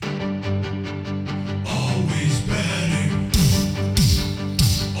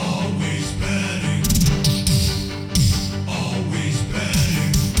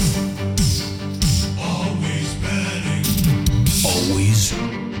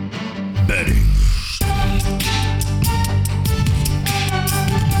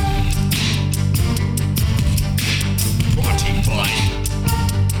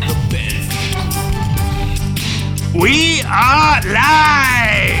are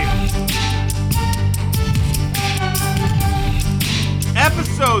live!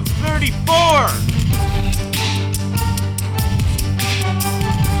 Episode 34!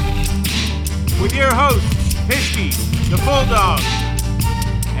 With your hosts, Pisky, the Bulldog,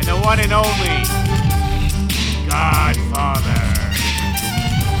 and the one and only Godfather.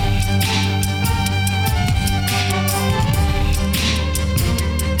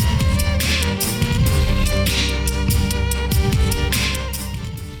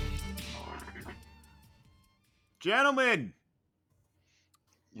 Gentlemen,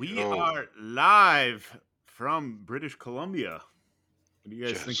 we are live from British Columbia. What do you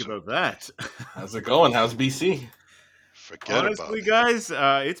guys think about that? How's it going? How's BC? Honestly, guys,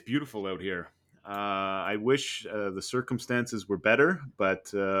 it's beautiful out here. I wish the circumstances were better,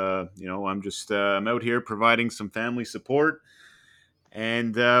 but I'm just I'm out here providing some family support,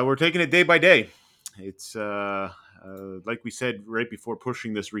 and we're taking it day by day. It's like we said right before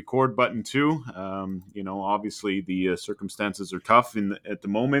pushing this record button too. Obviously the circumstances are tough at the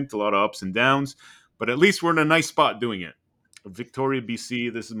moment, a lot of ups and downs, but at least we're in a nice spot doing it. Victoria,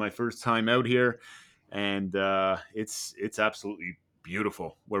 BC. This is my first time out here, and it's absolutely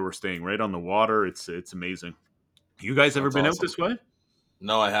beautiful where we're staying, right on the water. It's amazing. You guys ever been out this way?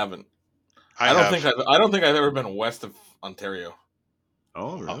 No, I haven't. I don't think I've ever been west of Ontario.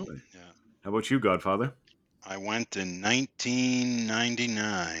 Oh, really? Yeah. How about you, Godfather? I went in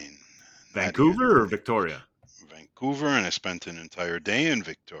 1999. Vancouver or Victoria? Vancouver, and I spent an entire day in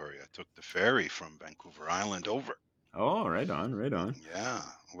Victoria. I took the ferry from Vancouver Island over. Oh, right on, right on. Yeah,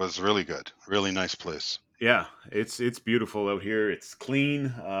 it was really good. Really nice place. Yeah, it's beautiful out here. It's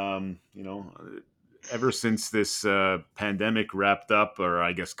clean. Ever since this pandemic wrapped up, or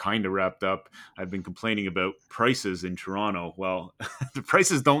I guess kind of wrapped up, I've been complaining about prices in Toronto. Well, the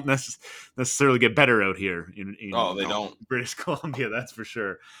prices don't necessarily get better out here in don't. British Columbia, that's for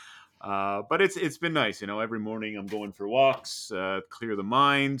sure. But it's been nice. Every morning I'm going for walks, clear the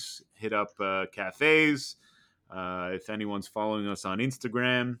mind, hit up cafes. If anyone's following us on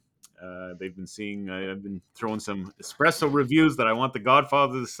Instagram, they've been seeing I've been throwing some espresso reviews that I want the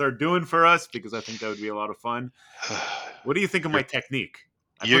Godfather to start doing for us, because I think that would be a lot of fun. What do you think of my technique?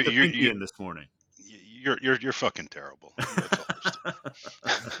 I put the pinky in this morning. You're fucking terrible.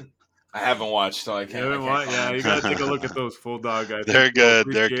 I haven't watched, so I can't. Yeah, you gotta take a look at those full dog guys. They're good.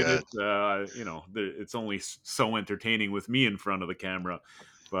 They're good. It's only so entertaining with me in front of the camera.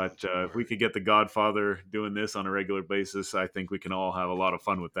 But if we could get the Godfather doing this on a regular basis, I think we can all have a lot of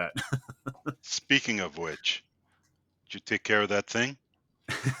fun with that. Speaking of which, did you take care of that thing?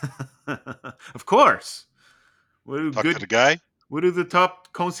 Of course. Talk to the guy? What do the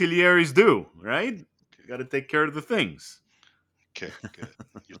top consiglieres do, right? You got to take care of the things. Okay, good.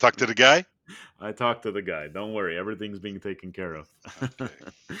 You talk to the guy? I talked to the guy. Don't worry. Everything's being taken care of. Okay.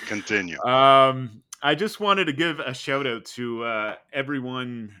 Continue. I just wanted to give a shout out to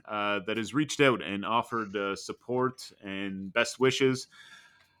everyone that has reached out and offered support and best wishes.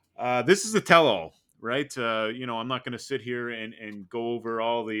 This is a tell-all, right? I'm not going to sit here and go over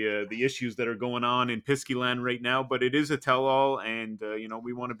all the issues that are going on in Piskyland right now, but it is a tell-all, and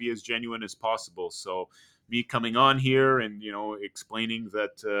we want to be as genuine as possible. So me coming on here and explaining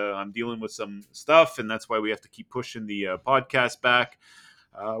that I'm dealing with some stuff, and that's why we have to keep pushing the podcast back.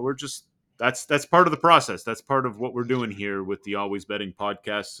 That's part of the process. That's part of what we're doing here with the Always Betting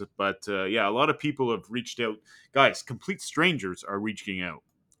podcast. But a lot of people have reached out. Guys, complete strangers are reaching out.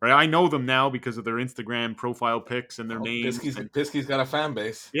 Right, I know them now because of their Instagram profile pics and their names. Pisky's got a fan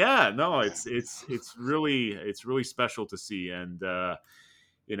base. Yeah, no, it's really special to see, and I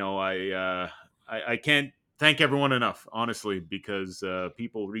can't thank everyone enough, honestly, because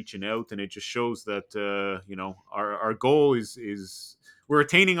people reaching out, and it just shows that our goal is we're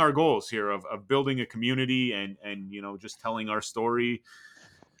attaining our goals here of building a community and just telling our story.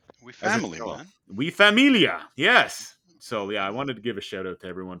 We family, man. We familia, yes. So I wanted to give a shout out to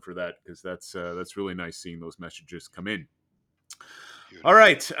everyone for that, because that's really nice seeing those messages come in. Beautiful. All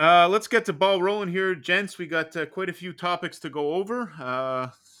right, let's get the ball rolling here, gents. We got quite a few topics to go over.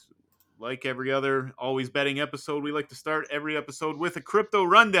 Like every other Always Betting episode, we like to start every episode with a crypto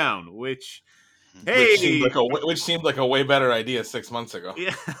rundown, which which seemed like a way better idea 6 months ago.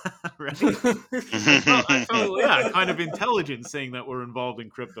 Yeah, right. I felt kind of intelligent saying that we're involved in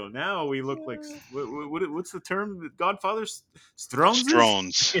crypto. Now we look like what's the term? Godfather Strones?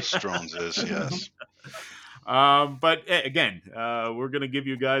 Strones is, yes. But again, we're gonna give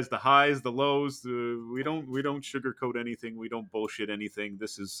you guys the highs, the lows. We don't sugarcoat anything. We don't bullshit anything.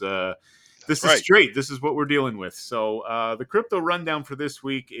 This is straight. This is what we're dealing with. So the crypto rundown for this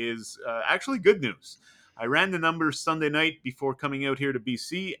week is actually good news. I ran the numbers Sunday night before coming out here to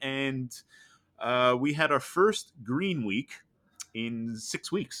BC, and we had our first green week in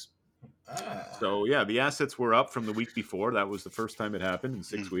 6 weeks. So yeah, the assets were up from the week before. That was the first time it happened in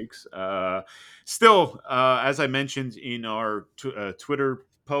 6 weeks. Still, as I mentioned in our Twitter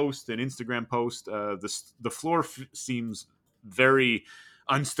post and Instagram post, the floor seems very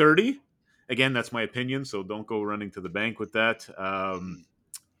unsturdy. Again, that's my opinion, so don't go running to the bank with that.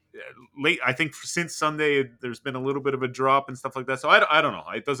 Late, I think since Sunday, there's been a little bit of a drop and stuff like that. So I don't know.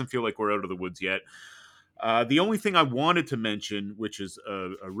 It doesn't feel like we're out of the woods yet. The only thing I wanted to mention, which is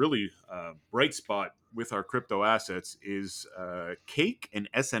a really bright spot with our crypto assets, is Cake and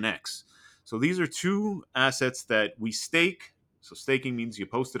SNX. So these are two assets that we stake. So staking means you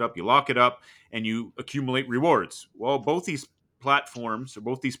post it up, you lock it up, and you accumulate rewards. Well, both these platforms or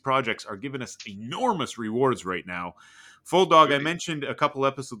both these projects are giving us enormous rewards right now. Full Dog, I mentioned a couple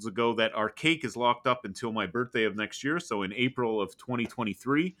episodes ago that our Cake is locked up until my birthday of next year, so in April of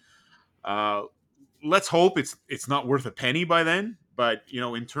 2023. Let's hope it's not worth a penny by then. But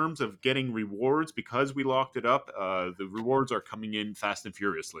in terms of getting rewards, because we locked it up, the rewards are coming in fast and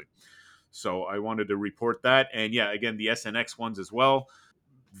furiously. So I wanted to report that, and yeah, again, the SNX ones as well.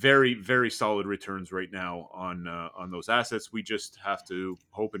 Very, very solid returns right now on those assets. We just have to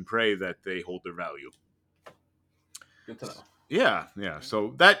hope and pray that they hold their value. Good to know. Yeah.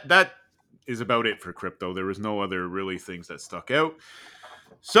 So that is about it for crypto. There was no other really things that stuck out.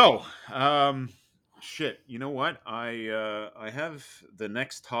 So, shit. You know what? I have the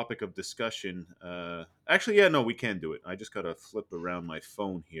next topic of discussion. Actually, yeah, no, we can do it. I just gotta flip around my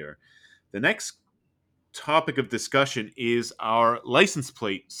phone here. The next topic of discussion is our license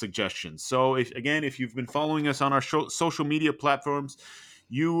plate suggestions. So, if you've been following us on our social media platforms,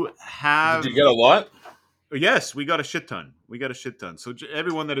 you have. Did you get a lot? Yes, we got a shit ton. So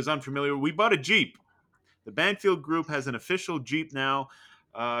everyone that is unfamiliar, we bought a Jeep. The Banfield Group has an official Jeep now.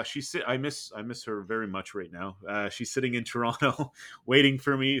 I miss her very much right now. She's sitting in Toronto, waiting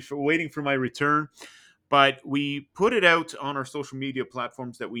for my return. But we put it out on our social media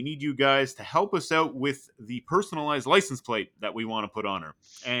platforms that we need you guys to help us out with the personalized license plate that we want to put on her.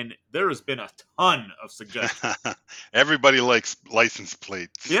 And there has been a ton of suggestions. Everybody likes license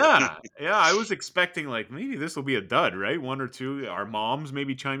plates. Yeah. I was expecting like maybe this will be a dud, right? One or two, our moms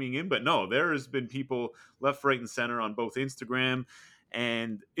maybe chiming in, but no, there has been people left, right, and center on both Instagram,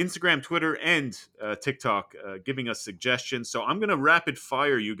 Twitter, and TikTok giving us suggestions. So I'm going to rapid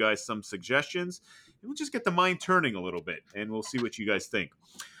fire you guys some suggestions. We'll just get the mind turning a little bit, and we'll see what you guys think.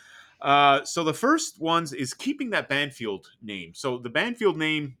 So the first ones is keeping that Banfield name. So the Banfield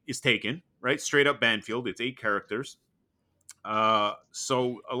name is taken, right? Straight up Banfield. It's 8 characters.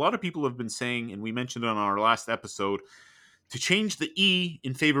 So a lot of people have been saying, and we mentioned it on our last episode, to change the E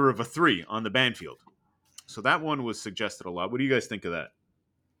in favor of a 3 on the Banfield. So that one was suggested a lot. What do you guys think of that?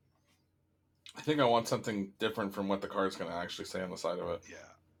 I think I want something different from what the card's going to actually say on the side of it. Yeah.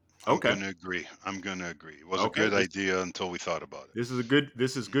 I'm going to agree. It was a good idea until we thought about it.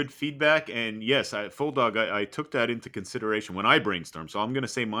 This is good feedback, and yes, Full Dog, I took that into consideration when I brainstormed. So I'm going to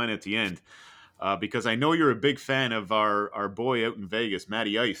say mine at the end, because I know you're a big fan of our boy out in Vegas,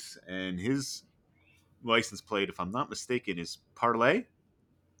 Matty Ice, and his license plate, if I'm not mistaken, is Parlay.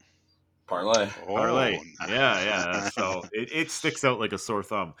 Parlay. Parlay. Yeah. So it sticks out like a sore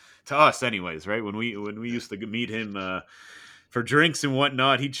thumb to us, anyways, right? When we used to meet him for drinks and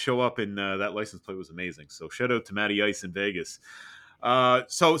whatnot, he'd show up, and that license plate was amazing. So shout out to Matty Ice in Vegas.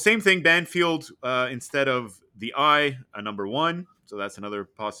 So same thing, Banfield, instead of the I, a number 1. So that's another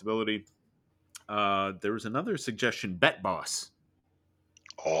possibility. There was another suggestion, Bet Boss.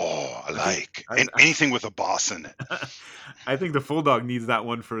 Oh, I like anything with a boss in it. I think the Full Dog needs that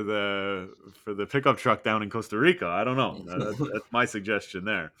one for the pickup truck down in Costa Rica. I don't know. That's my suggestion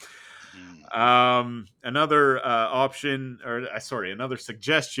there. Another option, another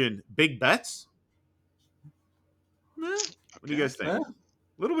suggestion, big bets. What do you guys think? A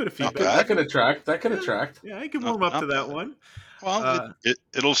little bit of feedback. That could attract. Yeah, I can warm up to that one. Well,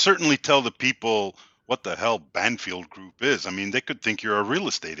 it'll certainly tell the people what the hell Banfield Group is. I mean, they could think you're a real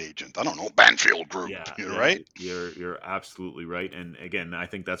estate agent. I don't know, Banfield Group, right? You're absolutely right. And again, I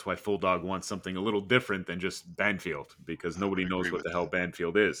think that's why Full Dog wants something a little different than just Banfield, because nobody knows what the hell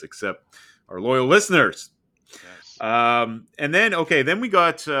Banfield is except our loyal listeners. Yes. And then we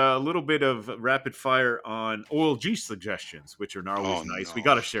got a little bit of rapid fire on OLG suggestions, which are always nice. No. We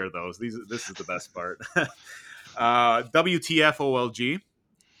got to share those. This is the best part. WTF OLG.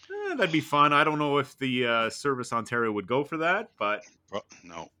 That'd be fun. I don't know if the Service Ontario would go for that, but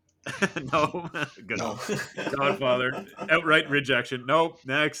no. No, good. No. Godfather, outright rejection. Nope.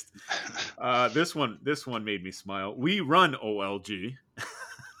 Next, this one made me smile. We run OLG.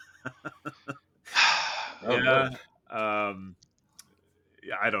 Oh, Yeah. good.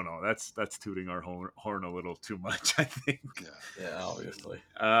 Yeah, I don't know. That's tooting our horn a little too much, I think. Yeah, obviously.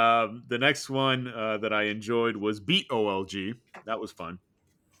 The next one that I enjoyed was Beat OLG. That was fun.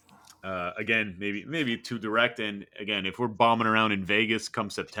 Again, maybe too direct. And again, if we're bombing around in Vegas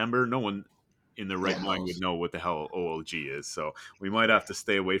come September, no one in their right one mind knows. would know what the hell OLG is. So we might have to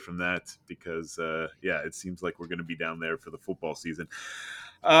stay away from that because, it seems like we're going to be down there for the football season.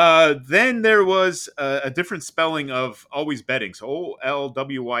 Then there was a different spelling of always betting. So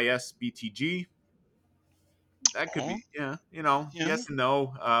OLWYSBTG. That could Oh, be, yeah, yeah. yes and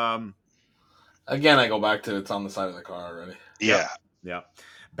no. Again, I go back to it's on the side of the car already. Yeah. Yeah.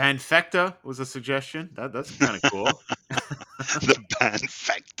 Banfecta was a suggestion. That's kind of cool. The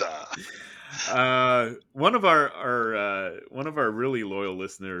Banfecta. One of our really loyal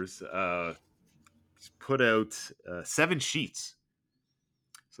listeners put out 7 sheets.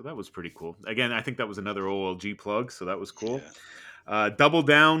 So that was pretty cool. Again, I think that was another OLG plug, so that was cool. Yeah. Double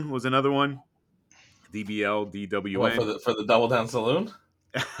Down was another one. DBL, DWN. What, for the Double Down Saloon?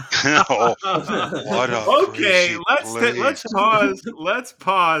 Oh, what a Okay, crazy let's place. pause. Let's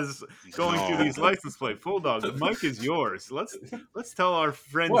pause going through No. these license plate. Full Dog, the mic is yours. Let's tell our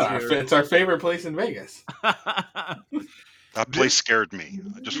friends What? here. It's our favorite place in Vegas. That place scared me.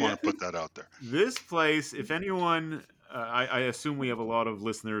 I just want to put that out there. This place, if anyone, I assume we have a lot of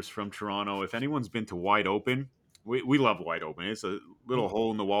listeners from Toronto. If anyone's been to Wide Open, we love Wide Open. It's a little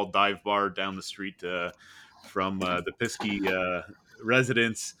hole in the wall dive bar down the street from the Piskey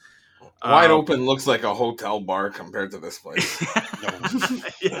residence. Wide Open looks like a hotel bar compared to this place.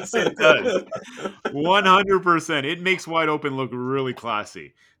 Yes, it does. 100%. It makes Wide Open look really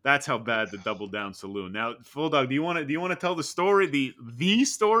classy. That's how bad the Double Down Saloon. Now, Full Dog, do you want to tell the story, the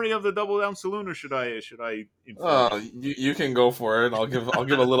story of the Double Down Saloon, or should I inform you can go for it. I'll give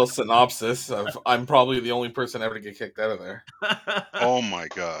a little synopsis of I'm probably the only person ever to get kicked out of there. Oh my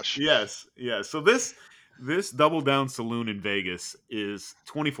gosh. Yes. So this Double Down Saloon in Vegas is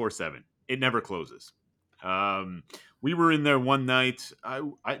 24/7. It never closes. We were in there one night. I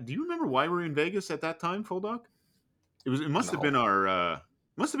do you remember why we were in Vegas at that time, Full Dog? It must have been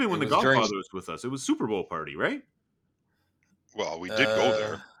when the Godfather was with us. It was Super Bowl party, right? Well, we did go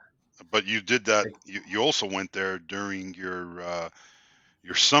there, but you did that. You also went there during your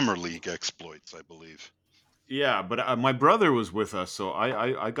summer league exploits, I believe. Yeah, but my brother was with us, so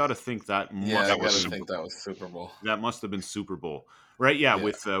I got to think that that was Super Bowl. That must have been Super Bowl, right? Yeah.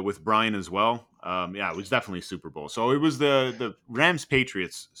 With Brian as well. It was definitely Super Bowl. So it was the Rams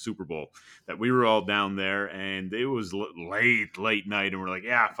Patriots Super Bowl that we were all down there, and it was late night, and we're like,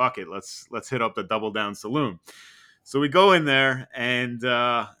 yeah, fuck it, let's hit up the Double Down Saloon. So we go in there, and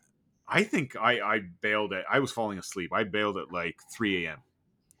I think I bailed I was falling asleep. I bailed at like 3 a.m.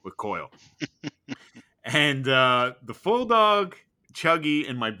 with Coyle. And the Full Dog, Chuggy,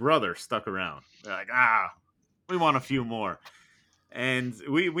 and my brother stuck around. They're like, we want a few more. And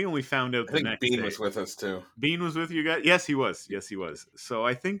we only found out the next day. Bean was with us too. Bean was with you guys? Yes, he was. So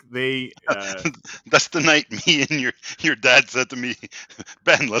I think they... That's the night me and your dad said to me,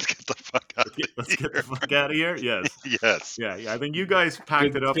 Ben, let's get the fuck out of here. Let's get the fuck out of here? Yes. Yes. Yeah, I think you guys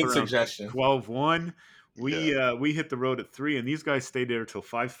packed it up around suggestion. 12:01. We hit the road at 3, and these guys stayed there till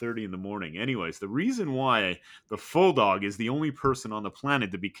 5:30 in the morning. Anyways, the reason why the Full Dog is the only person on the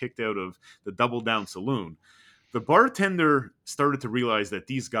planet to be kicked out of the Double Down Saloon, the bartender started to realize that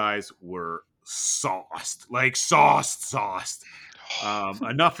these guys were sauced.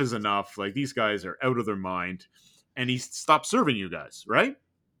 Enough is enough. Like, these guys are out of their mind, and he stopped serving you guys, right?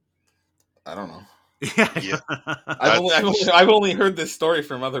 I don't know. Yeah. I've only heard this story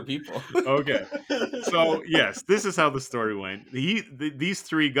from other people. Okay. So yes, this is how the story went. These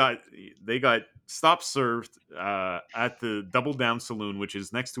three got stop served at the Double Down Saloon, which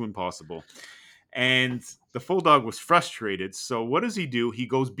is next to impossible. And the Full Dog was frustrated. So what does he do? He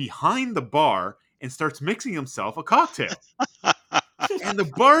goes behind the bar and starts mixing himself a cocktail. And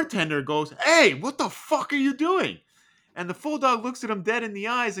the bartender goes, "Hey, what the fuck are you doing?" And the Full Dog looks at him dead in the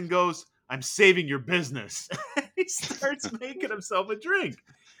eyes and goes, "I'm saving your business." He starts making himself a drink.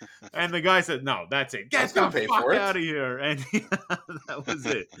 And the guy said, "No, that's it. Get the fuck out of here." And that was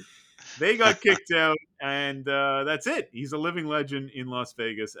it. They got kicked out, and that's it. He's a living legend in Las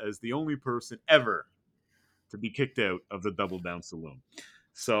Vegas as the only person ever to be kicked out of the Double Down Saloon.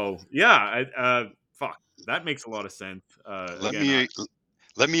 So, yeah, fuck. That makes a lot of sense.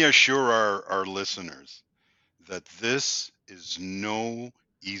 Let me assure our listeners that this is no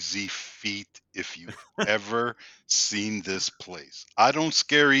easy feat if you've ever seen this place. I don't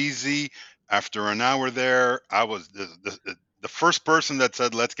scare easy. After an hour there, I was the first person that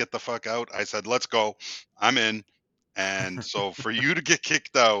said, "Let's get the fuck out." I said, "Let's go. I'm in." And so for you to get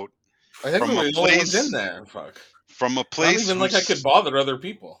kicked out I think from we a were the only ones in place there. Fuck. from a Not place even like I could whose bother other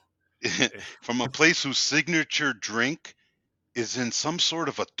people. from a place whose signature drink is in some sort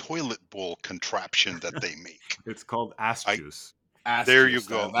of a toilet bowl contraption that they make. It's called ass I- juice. Ass There juice, you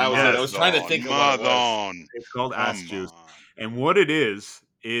go. then. That was it. I was trying to think of what it was. Madon. It's called ass Come juice. on. And what it is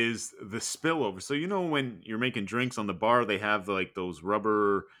the spillover. So you know when you're making drinks on the bar, they have like those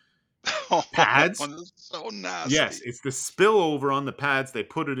rubber pads. That's so nasty. Yes, it's the spillover on the pads. They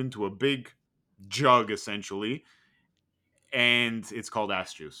put it into a big jug essentially, and it's called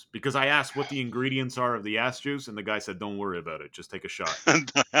ass juice. Because I asked what the ingredients are of the ass juice, and the guy said, "Don't worry about it. Just take a shot."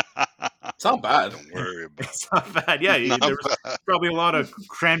 It's not bad. Don't worry about it. It's not bad. Yeah, Not there was bad. probably a lot of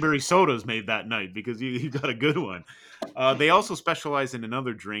cranberry sodas made that night because you got a good one. They also specialize in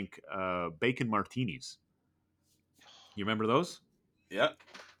another drink, bacon martinis. You remember those? Yeah.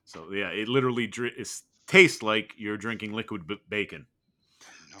 So yeah, it literally tastes like you're drinking liquid bacon.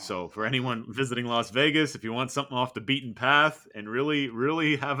 No. So for anyone visiting Las Vegas, if you want something off the beaten path and really,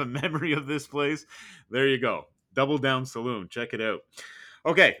 really have a memory of this place, there you go. Double Down Saloon. Check it out.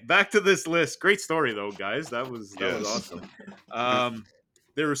 Okay, back to this list. Great story though, guys. That was Yes. awesome.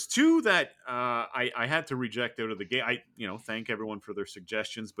 There was two that I had to reject out of the gate. I thank everyone for their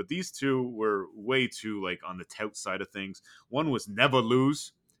suggestions, but these two were way too like on the tout side of things. One was Never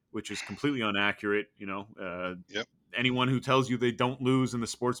Lose, which is completely inaccurate. Yep. Anyone who tells you they don't lose in the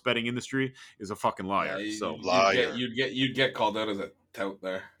sports betting industry is a fucking liar. Yeah, So Liar. You'd get called out as a tout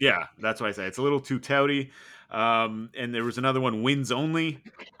there. yeah, that's why I say it's a little too touty. And there was another one, Wins Only.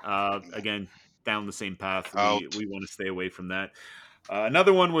 Again, down the same path. Out. We want to stay away from that.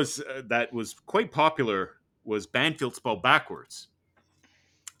 Another one was that was quite popular was Banfield spelled backwards.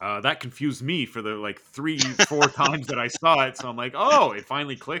 That confused me for the 3-4 times that I saw it. So I'm like, oh, it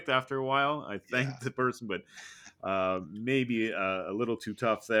finally clicked after a while. I thanked the person, but maybe a little too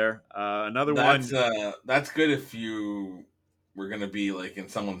tough there. Another one. That's good if you were gonna be like in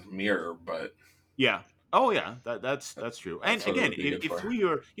someone's mirror, but yeah. Oh yeah, that's true. And That's what it again, would be good if for. we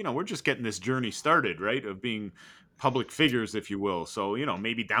are, we're just getting this journey started, right? Of being public figures, if you will. So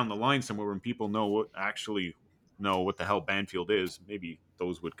maybe down the line somewhere when people know what the hell Banfield is, maybe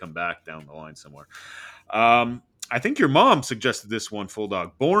those would come back down the line somewhere. I think your mom suggested this one, Full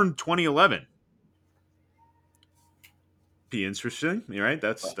Dog. Born 2011. Be interesting, right?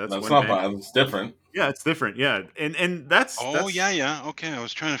 That's that's when not bad. It's different. Yeah, it's different. Yeah, and that's Oh, yeah. Okay, I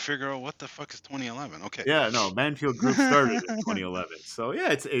was trying to figure out what the fuck is 2011. Okay. Yeah, no, Banfield Group started in 2011. So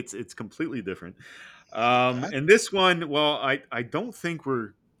yeah, it's completely different. And this one, well, I don't think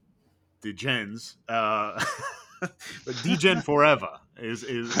we're degens, but degen forever is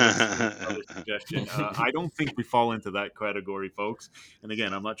another suggestion. I don't think we fall into that category, folks. And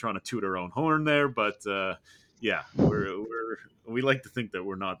again, I'm not trying to toot our own horn there, but yeah, we like to think that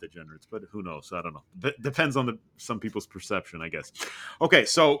we're not degenerates, but who knows? I don't know. Depends on some people's perception, I guess. Okay,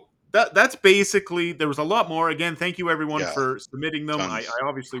 so that's basically. There was a lot more. Again, thank you everyone for submitting them. I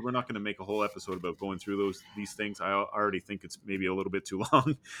obviously we're not going to make a whole episode about going through these things. I already think it's maybe a little bit too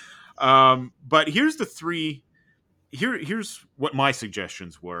long. But here's the three. Here's what my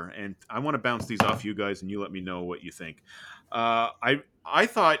suggestions were, and I want to bounce these off you guys, and you let me know what you think. I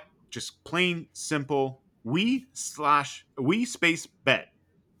thought just plain simple. We space bet.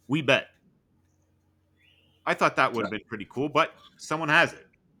 We bet. I thought that would have been pretty cool, but someone has it.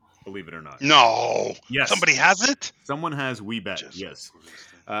 Believe it or not. No. Yes. Somebody has it? Someone has We Bet. Yes.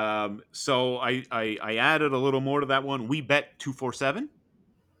 So I added a little more to that one. We Bet 247.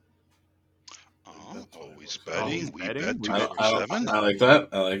 Always betting. We bet 247. I like that.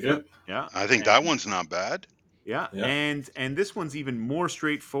 I like it. Yeah. I think that one's not bad. Yeah. And this one's even more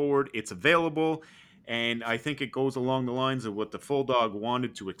straightforward. It's available. And I think it goes along the lines of what the Full Dog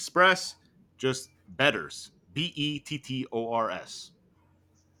wanted to express. Just bettors. BETTORS.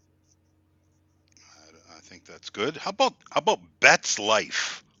 I think that's good. How about Bet's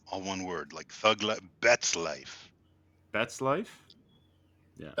Life? All one word, like Thug Life. Bet's Life. Bet's Life?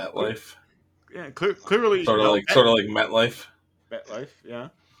 Yeah. Bet Life. Yeah, clearly. Sort of like MetLife. Bet Life, yeah.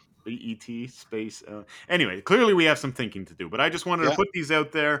 BET space. Anyway, clearly we have some thinking to do, but I just wanted to put these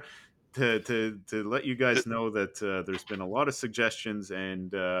out there to let you guys know that there's been a lot of suggestions,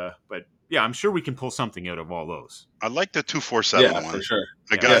 and but yeah, I'm sure we can pull something out of all those. I like the 247 one. Yeah, for sure.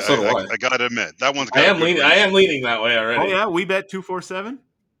 I got to admit that one's. I am leaning that way already. Oh yeah, We Bet 247.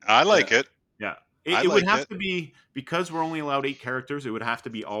 I like it. Yeah, I It would liked have it. to be, because we're only allowed 8 characters. It would have to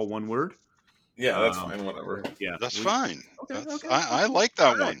be all one word. Yeah, that's Um, fine. Whatever. yeah. That's fine. Okay. That's Okay. I Okay. like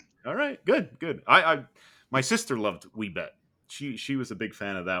All that right. one. All right. Good. Good. My sister loved WeBet. She was a big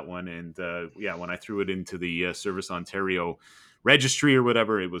fan of that one, and yeah, when I threw it into the Service Ontario registry or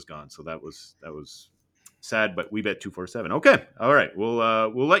whatever, it was gone. So that was sad. But WeBet 247. Okay. All right.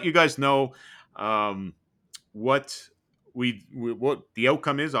 We'll let you guys know um, what what the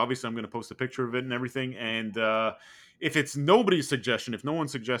outcome is. Obviously, I'm going to post a picture of it and everything, and if it's nobody's suggestion, if no one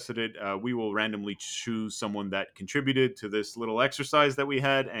suggested it, we will randomly choose someone that contributed to this little exercise that we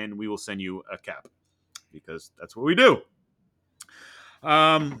had, and we will send you a cap, because that's what we do.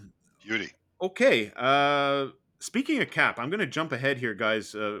 Beauty. Okay. Speaking of cap, I'm going to jump ahead here,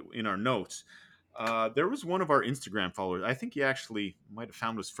 guys, in our notes. There was one of our Instagram followers. I think he actually might have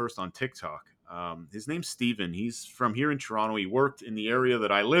found us first on TikTok. His name's Steven. He's from here in Toronto. He worked in the area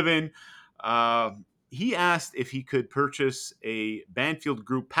that I live in. Uh, he asked if he could purchase a Banfield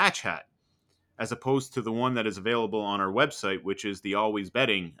Group patch hat, as opposed to the one that is available on our website, which is the Always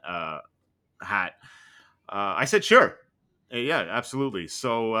Betting hat. I said, sure. Yeah, absolutely.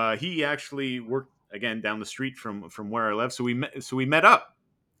 So he actually worked again down the street from where I live. So we met up,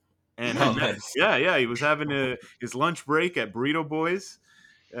 and I Oh, met. nice. Yeah. He was having his lunch break at Burrito Boys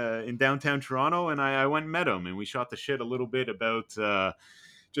in downtown Toronto, and I went and met him, and we shot the shit a little bit about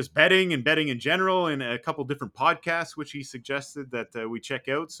just betting and betting in general, and a couple different podcasts which he suggested that we check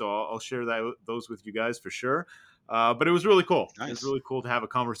out. So I'll share those with you guys for sure. But it was really cool. It was Nice. really cool to have a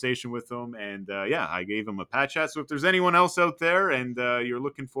conversation with him, and yeah, I gave him a patch hat. So if there's anyone else out there and you're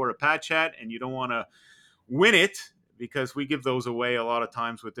looking for a patch hat and you don't want to win it, because we give those away a lot of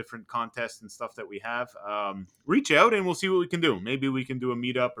times with different contests and stuff that we have, reach out and we'll see what we can do. Maybe we can do a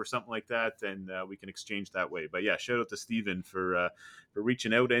meetup or something like that, and we can exchange that way. But yeah, shout out to Steven for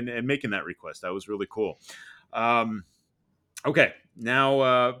reaching out and making that request. That was really cool. Okay,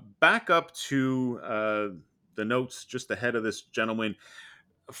 now back up to the notes just ahead of this gentleman.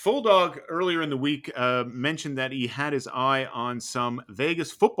 Full Dog earlier in the week mentioned that he had his eye on some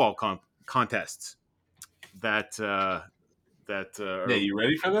Vegas football contests that Yeah, you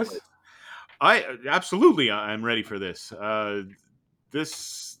ready for this? I absolutely I'm ready for this.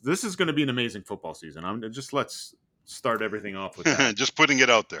 This is going to be an amazing football season. Let's start everything off with that. Just putting it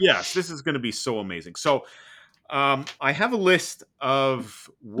out there. Yes, this is going to be so amazing. So I have a list of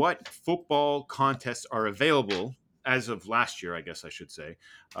what football contests are available as of last year, I guess I should say.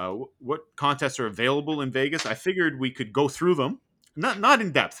 What contests are available in Vegas? I figured we could go through them, not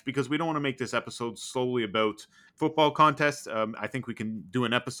in depth, because we don't want to make this episode solely about football contests. I think we can do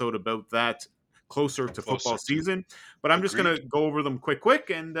an episode about that closer to football season. But I'm just going to go over them quick,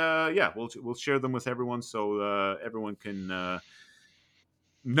 and yeah, we'll share them with everyone so everyone can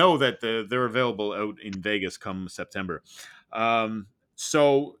know that they're available out in Vegas come September.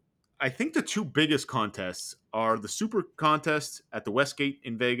 So I think the two biggest contests are the Super Contest at the Westgate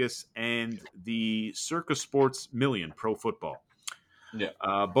in Vegas and the Circa Sports Million Pro Football. Yeah.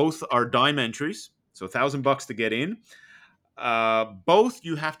 Both are dime entries, so $1,000 to get in. Both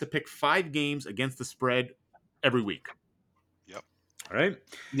you have to pick 5 games against the spread every week. Yep. All right.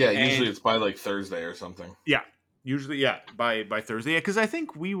 Yeah, usually it's by like Thursday or something. Yeah. Usually, yeah, by Thursday. Yeah, because I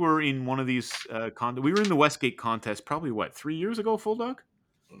think we were in one of these we were in the Westgate contest probably 3 years ago, Full Dog?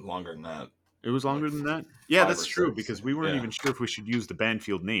 Longer than that. It was longer than that? Yeah, that's true, 6. because we weren't even sure if we should use the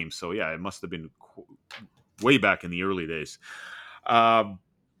Banfield name. So yeah, it must have been way back in the early days. So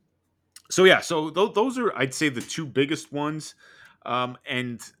yeah, so those are, I'd say, the two biggest ones.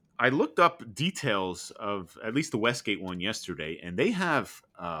 And I looked up details of at least the Westgate one yesterday, and they have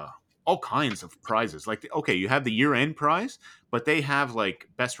all kinds of prizes. Like, okay, you have the year-end prize, but they have like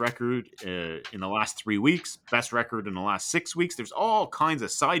best record in the last 3 weeks, best record in the last 6 weeks. There's all kinds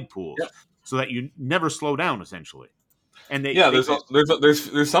of side pools, so that you never slow down, essentially. And there's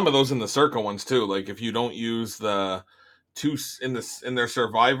some of those in the Circa ones too. Like if you don't use the two in their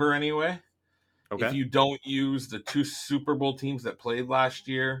Survivor anyway. Okay. If you don't use the 2 Super Bowl teams that played last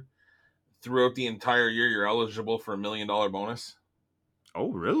year throughout the entire year, you're eligible for $1 million bonus.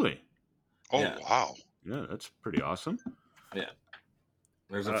 Oh, really? Oh, yeah. Wow. Yeah, that's pretty awesome. Yeah.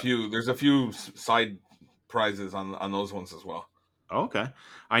 There's a few side prizes on those ones as well. Okay.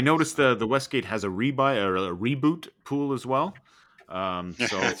 I noticed the Westgate has a rebuy or a reboot pool as well. So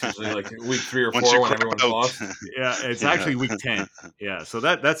it's usually like week 3 or 4 when everyone's lost. Yeah, it's actually week 10. Yeah, so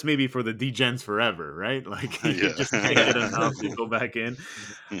that's maybe for the degens forever, right? Like you just can't get enough, you go back in.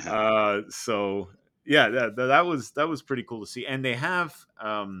 So yeah, that was pretty cool to see. And they have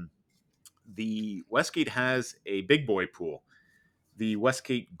the Westgate has a big boy pool. the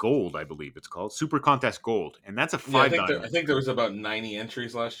Westgate Gold, I believe it's called Super Contest Gold, and that's a five dime. I think there was about 90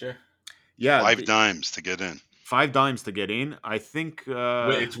 entries last year. Yeah, 5 dimes to get in. 5 dimes to get in. I think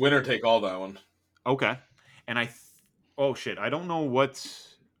it's winner take all, that one. Okay, and oh shit, I don't know what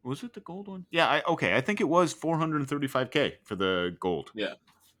was it, the gold one? Yeah, I think it was 435K for the gold. Yeah,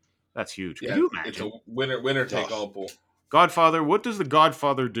 that's huge. Yeah, Can you imagine? It's a winner take all pool. Godfather, what does the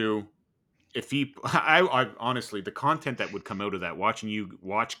Godfather do? If he, I honestly, the content that would come out of that, watching you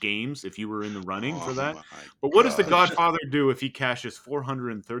watch games, if you were in the running for that. But what does the Godfather do if he cashes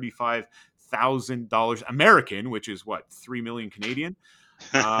 $435,000 American, which is what, 3 million Canadian?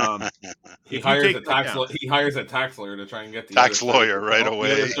 He hires a tax lawyer to try and get the tax lawyer right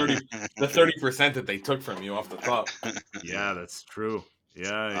away. The 30% that they took from you off the top. Yeah, that's true.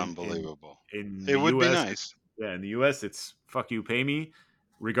 Yeah, unbelievable. It would be nice. Yeah, in the U.S., it's fuck you, pay me,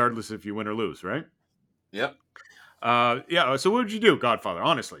 regardless if you win or lose, right? Yep. Yeah. So what would you do, Godfather?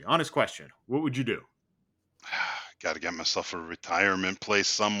 Honestly, honest question. What would you do? Got to get myself a retirement place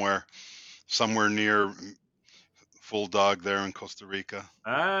somewhere near Full Dog there in Costa Rica.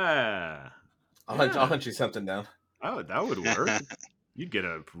 I'll hunt you something down. Oh, that would work. You'd get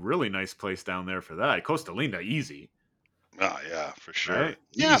a really nice place down there for that. Costa Linda, easy. Oh yeah, for sure. Right?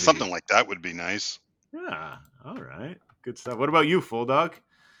 Yeah, something like that would be nice. Yeah. All right. Good stuff. What about you, Full Dog?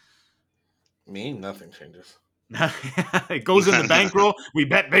 Me, nothing changes. It goes in the bankroll. We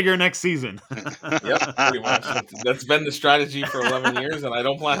bet bigger next season. Yep, pretty much. That's been the strategy for 11 years, and I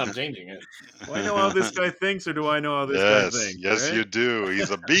don't plan on changing it. Do I know how this guy thinks, or do I know how this guy thinks? Yes, right? You do. He's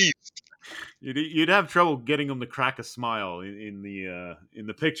a beast. You'd have trouble getting him to crack a smile in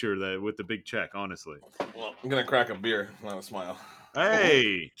the picture that with the big check. Honestly, well, I'm gonna crack a beer, not a smile.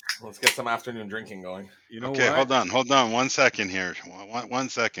 Hey, let's get some afternoon drinking going. You know okay, what? Hold on, 1 second here. 1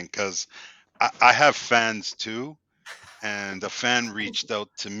 second, because I have fans too, and a fan reached out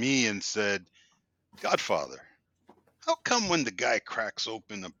to me and said, "Godfather, how come when the guy cracks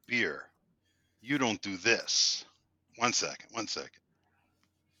open a beer, you don't do this?" 1 second.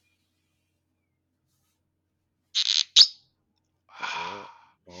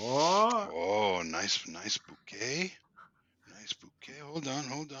 Oh, nice bouquet. Nice bouquet. Hold on.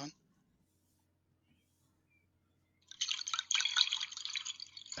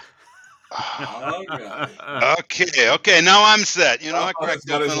 Okay. Now I'm set. You know, I cracked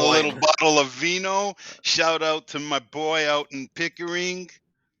open a little bottle of vino. Shout out to my boy out in Pickering.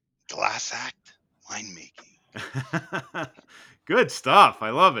 Glass Act winemaking. Good stuff. I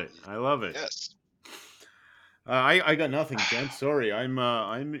love it. Yes. I got nothing, Jen. Sorry, I'm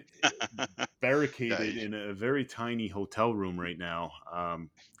barricaded in a very tiny hotel room right now.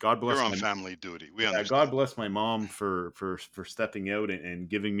 God bless. You're on family duty. We understand. God bless my mom for stepping out and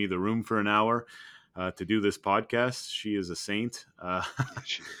giving me the room for an hour to do this podcast. She is a saint.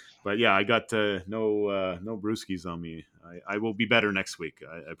 But yeah, I got no brewskis on me. I will be better next week.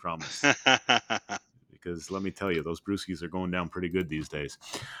 I promise. Because let me tell you, those brewskis are going down pretty good these days.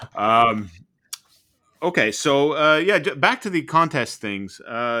 Okay, so back to the contest things.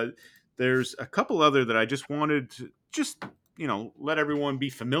 There's a couple other that I just wanted to let everyone be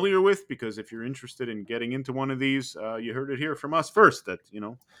familiar with, because if you're interested in getting into one of these, you heard it here from us first. That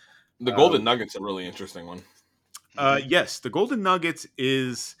the Golden Nuggets a really interesting one. Yes, the Golden Nuggets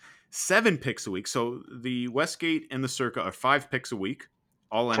is 7 picks a week. So the Westgate and the Circa are 5 picks a week.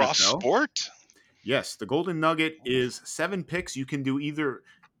 All cross NFL. Sport. Yes, the Golden Nugget is 7 picks. You can do either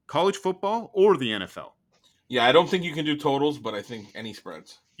college football or the NFL. Yeah, I don't think you can do totals, but I think any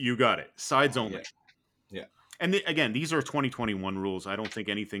spreads. You got it. Sides only. Yeah. And again, these are 2021 rules. I don't think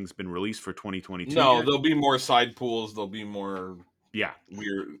anything's been released for 2022. No, yet. There'll be more side pools. There'll be more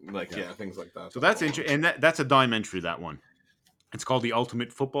weird, things like that. So that's interesting. And that's a dime entry, that one. It's called the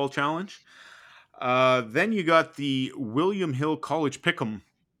Ultimate Football Challenge. Then you got the William Hill College Pick'em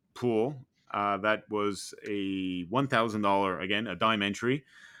pool. That was a $1,000, again, a dime entry.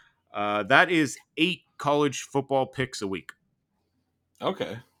 That is 8 college football picks a week.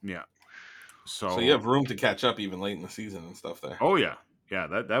 Okay. Yeah. So you have room to catch up even late in the season and stuff there. Oh, yeah. Yeah,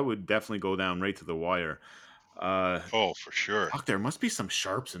 that would definitely go down right to the wire. For sure. Fuck, there must be some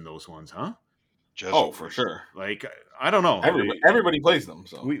sharps in those ones, huh? For sure. Like, I don't know. Everybody plays them.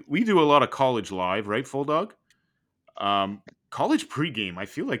 So we do a lot of college live, right, Full Dog? College pregame, I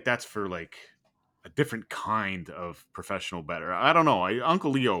feel like that's for like a different kind of professional bettor. I don't know.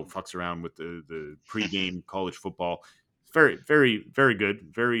 Uncle Leo fucks around with the pregame college football. Very, very, very good.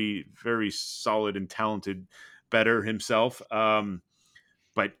 Very, very solid and talented bettor himself.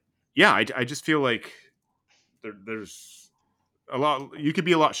 But yeah, I just feel like there's a lot. You could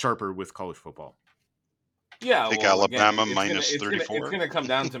be a lot sharper with college football. Yeah, Take well, again, Alabama it's -34. gonna come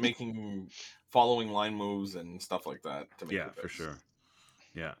down to following line moves and stuff like that to make Yeah, your for picks. sure.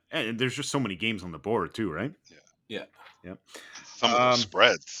 Yeah, and there's just so many games on the board too, right? Yeah. Yep. Some of those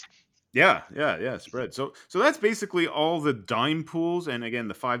spreads. Yeah, spread. So that's basically all the dime pools, and again,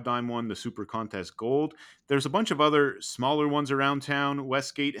 the 5 dime one, the Super Contest Gold. There's a bunch of other smaller ones around town.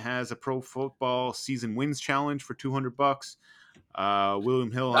 Westgate has a pro football season wins challenge for $200.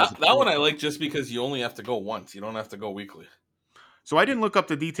 William Hill has a That pro. one I like just because you only have to go once. You don't have to go weekly. So I didn't look up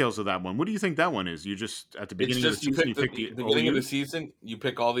the details of that one. What do you think that one is? You just at the It's beginning of the just you season pick you the pick the beginning of the OU. season. You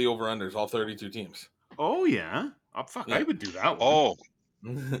pick all the over unders, all 32 teams. Oh yeah. Oh fuck, I Yeah. would do that one. Oh,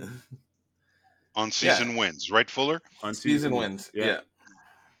 on season wins, right, Fuller? On season wins. Yeah.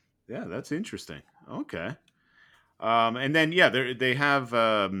 Yeah, that's interesting. Okay. And then yeah, they have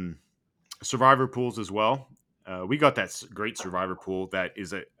survivor pools as well. We got that great survivor pool that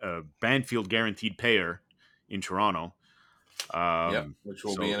is a Banfield guaranteed payer in Toronto. Which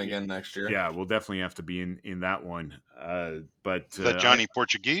will be in again next year. Yeah, we'll definitely have to be in that one. But Is that Johnny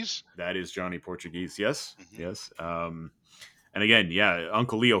Portuguese? That is Johnny Portuguese. Yes, Mm-hmm. yes. And again, yeah,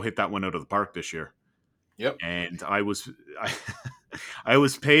 Uncle Leo hit that one out of the park this year. Yep. And I was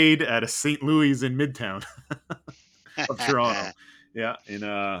paid at a St. Louis in Midtown of Toronto. Yeah, in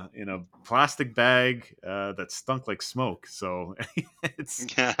a plastic bag that stunk like smoke. So it's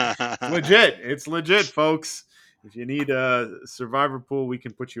legit. It's legit, folks. If you need a survivor pool, we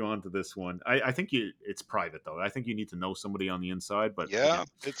can put you onto this one. I think it's private though. I think you need to know somebody on the inside. But yeah, again,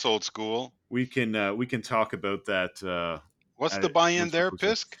 it's old school. we can talk about that. What's the buy-in there,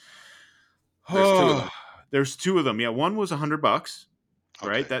 Pisk? There's two of them. There's two of them. Yeah, one was $100.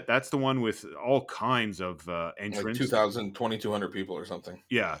 Right, Okay. that's the one with all kinds of entrants, like 2,000, 2,200 people or something.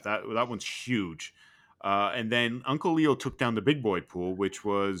 Yeah, that one's huge. And then Uncle Leo took down the big boy pool, which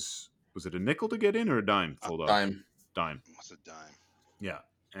was it a nickel to get in or a dime? Full dime. What's a dime? Yeah,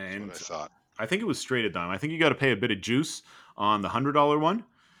 and that's what I thought. I think it was straight a dime. I think you got to pay a bit of juice on the $100 one.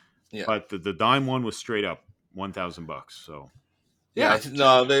 Yeah, but the dime one was straight up $1,000. So yeah,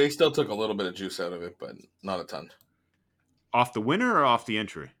 no, they still took a little bit of juice out of it, but not a ton. Off the winner or off the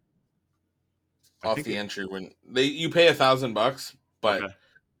entry? Off the entry, when you pay $1,000, but okay.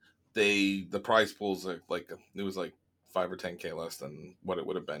 the prize pool's like it was like 5 or 10K less than what it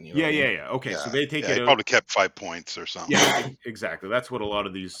would have been. You know yeah. Okay, so they take it out. Probably kept 5 points or something. Yeah, exactly. That's what a lot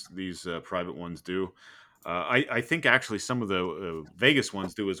of these private ones do. I think actually some of the Vegas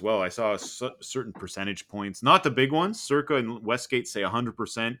ones do as well. I saw certain percentage points, not the big ones. Circa and Westgate say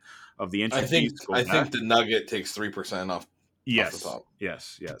 100% of the entry fees go back. I think the Nugget takes 3% off. Yes, off the top.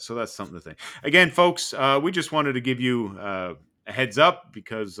 Yes. So that's something to think. Again, folks, we just wanted to give you a heads up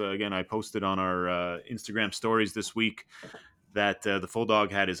because again, I posted on our Instagram stories this week that the Full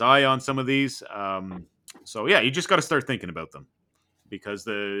Dog had his eye on some of these. So yeah, you just got to start thinking about them. Because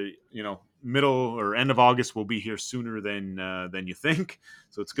the middle or end of August will be here sooner than you think,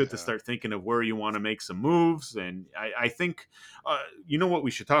 so it's good to start thinking of where you want to make some moves. And I think what we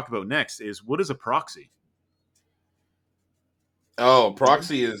should talk about next is what is a proxy. Oh,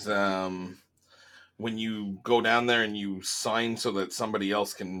 proxy is when you go down there and you sign so that somebody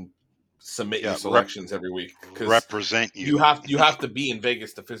else can submit your selections every week. Represent you. You have to be in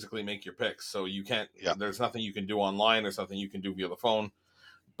Vegas to physically make your picks. So you can't. Yeah. There's nothing you can do online. There's nothing you can do via the phone.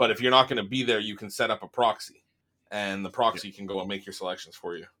 But if you're not going to be there, you can set up a proxy, and the proxy can go and make your selections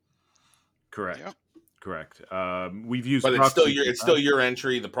for you. Correct. Yep. Correct. We've used, but it's still your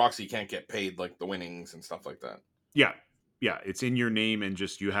entry. The proxy can't get paid like the winnings and stuff like that. Yeah. Yeah, it's in your name and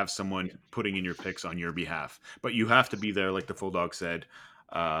just you have someone putting in your picks on your behalf. But you have to be there, like the Full Dog said,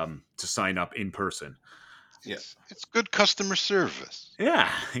 to sign up in person. Yes, it's good customer service.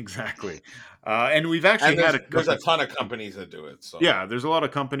 Yeah, exactly. And we've actually there's a ton of companies that do it. So yeah, there's a lot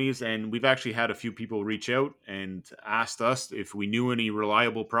of companies, and we've actually had a few people reach out and asked us if we knew any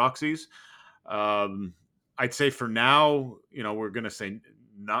reliable proxies. I'd say for now, we're going to say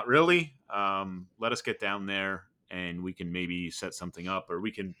not really. Let us get down there. And we can maybe set something up, or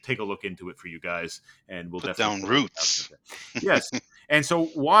we can take a look into it for you guys, and we'll put definitely down roots. Yes. And so,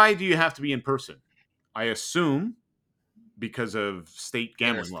 why do you have to be in person? I assume because of state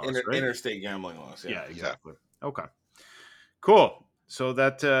gambling laws, right? Interstate gambling laws. Yeah, exactly. Yeah. Okay. Cool. So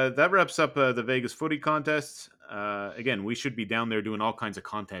that wraps up the Vegas footy contests. Again, we should be down there doing all kinds of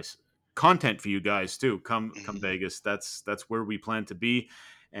content for you guys too. Come Vegas. That's where we plan to be.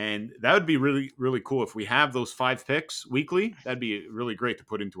 And that would be really, really cool if we have those 5 picks weekly. That'd be really great to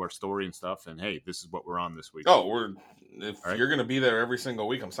put into our story and stuff. And hey, this is what we're on this week. Oh, if you're going to be there every single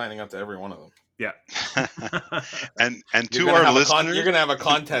week, I'm signing up to every one of them. Yeah. and to our listeners, you're going to have a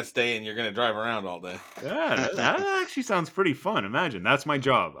contest day and you're going to drive around all day. Yeah, that actually sounds pretty fun. Imagine that's my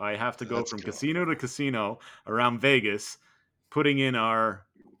job. I have to go from casino to casino around Vegas, putting in our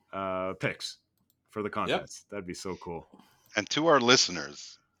picks for the contest. Yep. That'd be so cool. And to our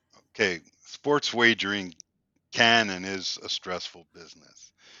listeners, okay, sports wagering can and is a stressful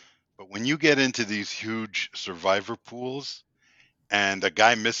business. But when you get into these huge survivor pools and a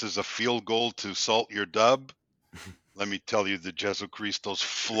guy misses a field goal to salt your dub, let me tell you, the Jesu Cristos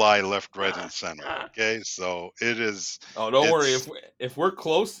fly left, right, and center. Okay, so it is. Oh, don't worry. If we're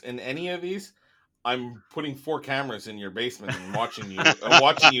close in any of these, I'm putting 4 cameras in your basement and watching you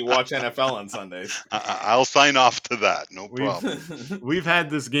watch NFL on Sundays. I'll sign off to that. No problem. We've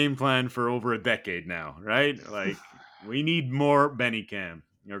had this game plan for over a decade now, right? Like we need more Benny Cam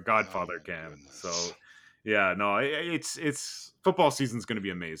or Godfather Cam. Goodness. So yeah, no, it's football season's going to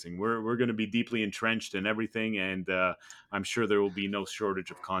be amazing. We're going to be deeply entrenched in everything, and I'm sure there will be no shortage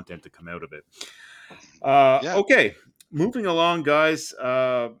of content to come out of it. Okay, moving along, guys.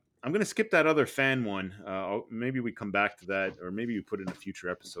 I'm going to skip that other fan one. Maybe we come back to that, or maybe you put it in a future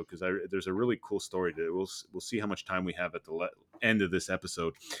episode because there's a really cool story to it. We'll see how much time we have at the end of this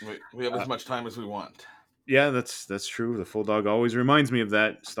episode. We have as much time as we want. Yeah, that's true. The Full Dog always reminds me of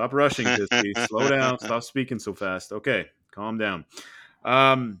that. Stop rushing, Tisky. Slow down. Stop speaking so fast. Okay, calm down.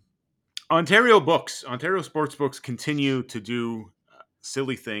 Ontario sports books continue to do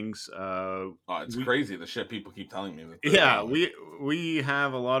silly things. It's crazy the shit people keep telling me. Yeah, we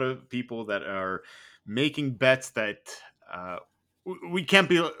have a lot of people that are making bets that we can't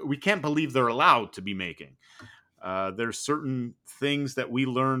believe they're allowed to be making. There's certain things that we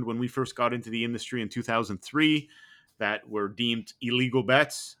learned when we first got into the industry in 2003 that were deemed illegal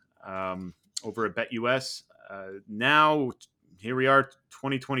bets over at BetUS. Now, here we are,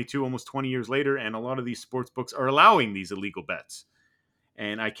 2022, almost 20 years later, and a lot of these sports books are allowing these illegal bets.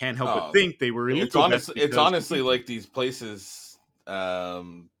 And I can't help but think they were illegal bets. It's honestly like these places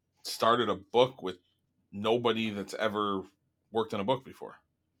started a book with nobody that's ever worked in a book before.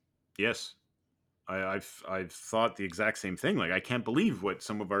 Yes. I've thought the exact same thing. Like, I can't believe what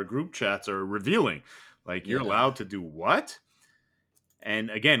some of our group chats are revealing. Like, you're allowed to do what? And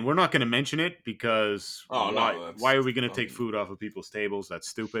again, we're not going to mention it because why are we going to take food off of people's tables? That's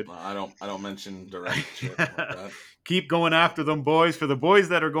stupid. I don't mention direct shit like that. Keep going after them, boys. For the boys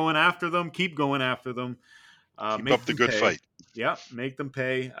that are going after them, keep going after them. Keep up the good fight. Yeah, make them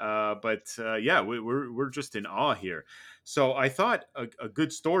pay. We're just in awe here. So I thought a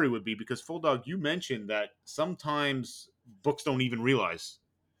good story would be, because Full Dog, you mentioned that sometimes books don't even realize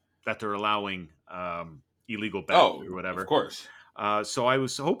that they're allowing illegal bets or whatever. Of course. So I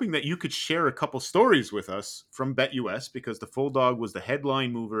was hoping that you could share a couple stories with us from BetUS, because the Full Dog was the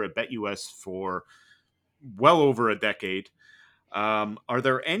headline mover at BetUS for well over a decade. Are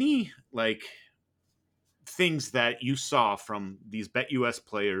there any things that you saw from these BetUS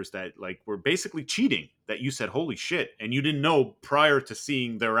players that were basically cheating that you said, holy shit, and you didn't know prior to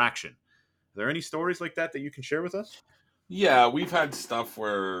seeing their action? Are there any stories like that you can share with us? Yeah, we've had stuff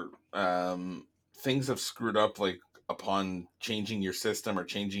where things have screwed up, upon changing your system or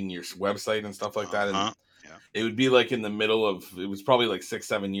changing your website and stuff like that. And it would be in the middle of, it was probably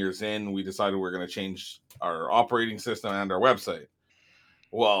 6-7 years in, we decided we're going to change our operating system and our website.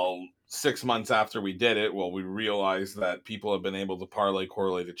 Well, 6 months after we did it, we realized that people have been able to parlay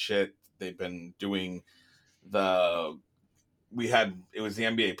correlated shit. They've been doing it was the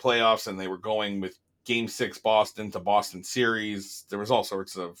NBA playoffs, and they were going with Game 6 Boston to Boston series. There was all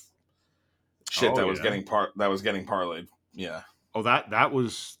sorts of shit that was getting parlayed. Yeah. Oh, that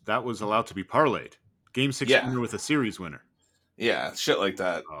was allowed to be parlayed. Game 6 winner with a series winner. Yeah, shit like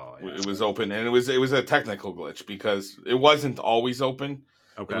that. Oh, yeah. It was open, and it was a technical glitch because it wasn't always open.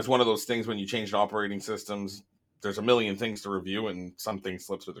 Okay. It was one of those things when you changed operating systems, there's a million things to review, and some things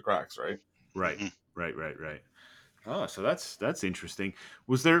slip through the cracks, right? Right. Right. Oh, so that's interesting.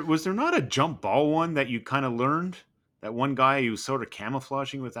 Was there not a jump ball one that you kind of learned? That one guy who was sort of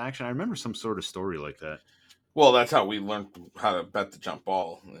camouflaging with action? I remember some sort of story like that. Well, that's how we learned how to bet the jump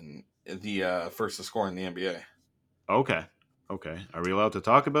ball and the first to score in the NBA. Okay. Are we allowed to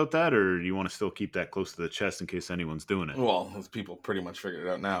talk about that, or do you want to still keep that close to the chest in case anyone's doing it? Well, people pretty much figured it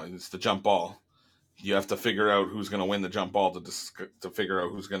out now. It's the jump ball. You have to figure out who's going to win the jump ball to figure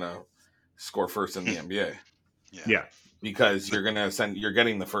out who's going to score first in the NBA. Yeah. Because you're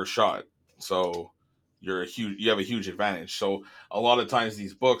getting the first shot. So you have a huge advantage. So a lot of times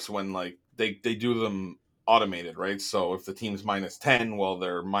these books, when like they do them automated, right? So if the team's minus 10, well,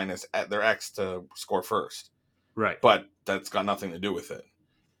 they're X to score first. Right. But that's got nothing to do with it.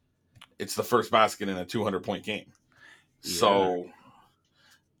 It's the first basket in a 200-point game. Yeah. So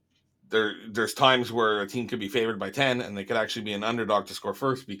there's times where a team could be favored by 10 and they could actually be an underdog to score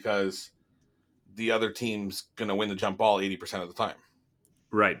first because the other team's going to win the jump ball 80% of the time.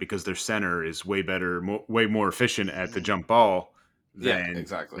 Right, because their center is way better, way more efficient at the jump ball than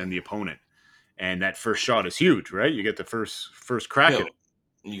the opponent. And that first shot is huge, right? You get the first crack at it.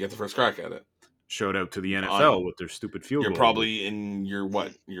 You get the first crack at it. Shout out to the NFL with their stupid field goal. You're probably in your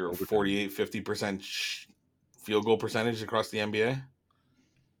 48, 50% field goal percentage across the NBA?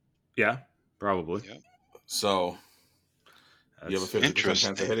 Yeah, probably. Yeah. So you have a 50%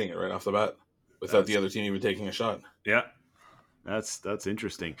 chance of hitting it right off the bat without the other team even taking a shot. Yeah. That's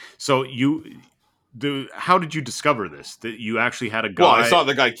interesting. So how did you discover this? That you actually had a guy? Well, I saw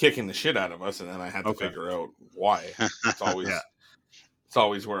the guy kicking the shit out of us, and then I had to figure out why. It's always it's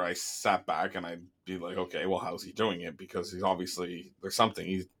always where I sat back and I'd be like, okay, well, how's he doing it? Because he's obviously there's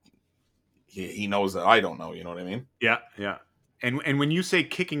something he knows that I don't know. You know what I mean? Yeah, yeah. And when you say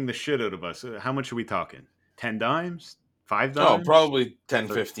kicking the shit out of us, how much are we talking? 10 dimes? 5 dimes? Oh, probably 10,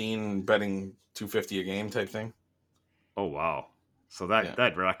 15, betting $250 a game type thing. Oh, wow. So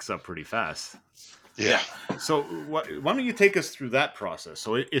that racks up pretty fast. Yeah. So why don't you take us through that process?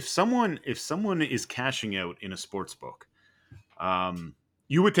 So if someone is cashing out in a sports book,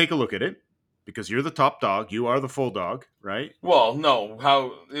 you would take a look at it because you're the top dog. You are the full dog, right? Well, no.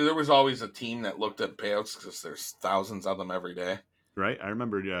 There was always a team that looked at payouts because there's thousands of them every day. Right. I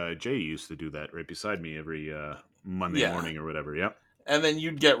remember Jay used to do that right beside me every Monday morning or whatever. Yep. And then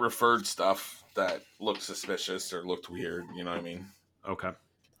you'd get referred stuff that looked suspicious or looked weird. You know what I mean? Okay.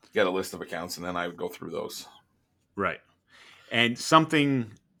 Get a list of accounts, and then I would go through those. Right. And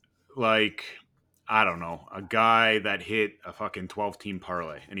something like, I don't know, a guy that hit a fucking 12-team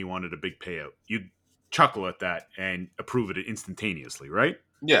parlay and he wanted a big payout. You'd chuckle at that and approve it instantaneously, right?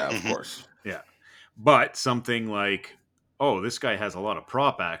 Yeah, of course. Yeah. But something like, oh, this guy has a lot of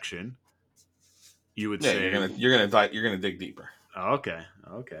prop action. You would say you're gonna dig deeper. Okay.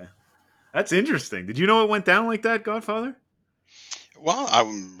 That's interesting. Did you know it went down like that, Godfather? Well,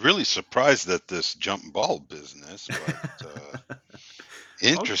 I'm really surprised at this jump ball business, but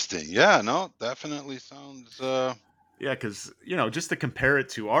interesting. Yeah, no, definitely sounds. Yeah, because just to compare it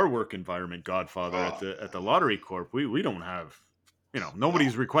to our work environment, Godfather, at the Lottery Corp, we don't have,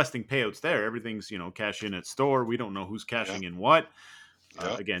 nobody's requesting payouts there. Everything's cash in at store. We don't know who's cashing in what.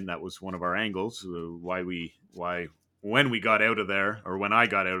 Again, that was one of our angles. When we got out of there, or when I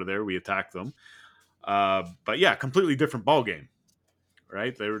got out of there, we attacked them. But yeah, completely different ball game.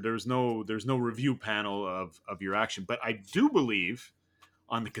 Right? There's no review panel of your action. But I do believe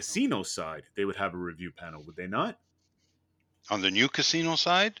on the casino side, they would have a review panel, would they not? On the new casino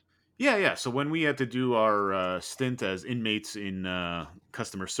side? Yeah. So when we had to do our stint as inmates in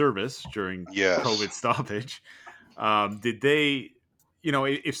customer service during COVID stoppage, did they,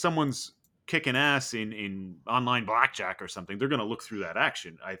 if someone's kicking ass in online blackjack or something, they're going to look through that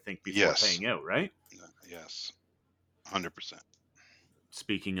action, I think, before paying out, right? Yes, 100%.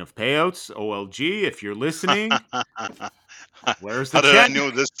 Speaking of payouts, OLG, if you're listening, where's the check? How did I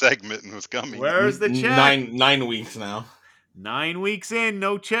know this segment was coming? Where's the check? 9 weeks now. 9 weeks in,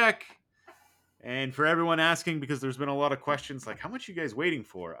 no check. And for everyone asking, because there's been a lot of questions like, how much are you guys waiting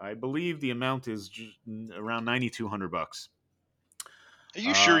for? I believe the amount is around $9,200. Are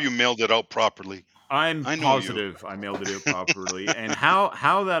you sure you mailed it out properly? I'm positive I mailed it out properly. And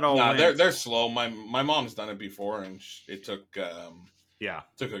how that all went... they're slow. My mom's done it before, and it took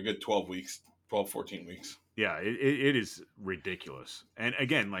took a good 12 weeks, 12, 14 weeks. Yeah, it is ridiculous. And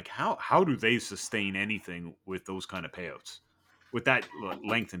again, like how do they sustain anything with those kind of payouts? With that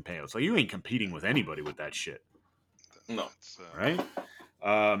length in payouts? Like, you ain't competing with anybody with that shit. No. Right?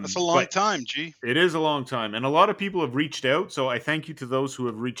 That's a long time, G. It is a long time. And a lot of people have reached out. So I thank you to those who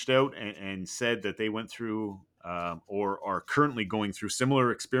have reached out and said that they went through or are currently going through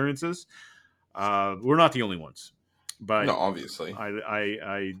similar experiences. We're not the only ones. But no, obviously.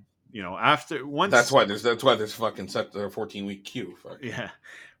 I after once that's why there's fucking set their 14-week queue. Fuck. Yeah.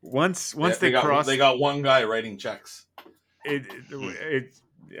 Once they cross, they got one guy writing checks. It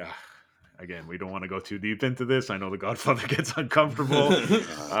again, we don't want to go too deep into this. I know the Godfather gets uncomfortable.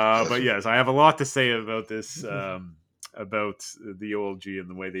 But yes, I have a lot to say about this, about the OLG and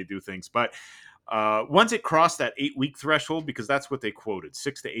the way they do things. But once it crossed that 8-week threshold, because that's what they quoted,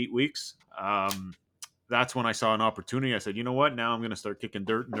 6 to 8 weeks, that's when I saw an opportunity. I said, you know what? Now I'm going to start kicking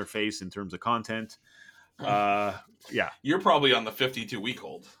dirt in their face in terms of content. Yeah. You're probably on the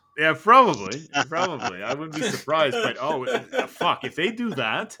 52-week-old. Yeah, probably. I wouldn't be surprised. But fuck, if they do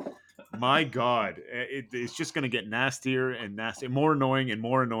that, my God, it's just going to get nastier and nastier, more annoying and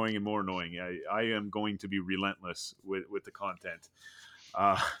more annoying and more annoying. I am going to be relentless with the content.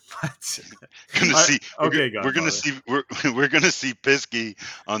 But Gonna see. okay, we're gonna see. We're gonna see Pisky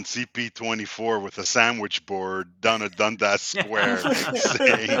on CP24 with a sandwich board down at Dundas Square,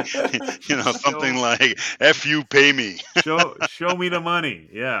 saying, something like "F you, pay me." show me the money.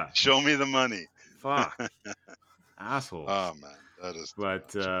 Yeah, show me the money. Fuck, assholes. Oh man, that is.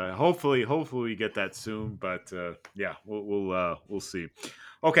 But hopefully we get that soon. But yeah, we'll see.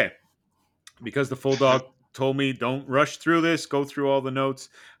 Okay, because the full dog told me don't rush through this, go through all the notes.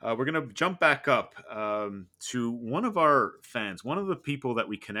 We're going to jump back up to one of our fans, one of the people that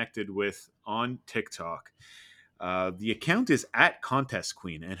we connected with on TikTok. The account is at Contest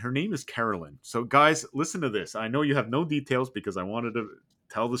Queen, and her name is Carolyn. So, guys, listen to this. I know you have no details because I wanted to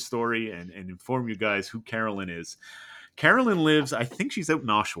tell the story and inform you guys who Carolyn is. Carolyn lives, I think she's out in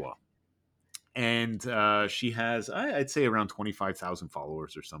Oshawa. And she has, I'd say, around 25,000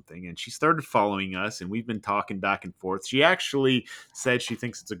 followers or something. And she started following us, and we've been talking back and forth. She actually said she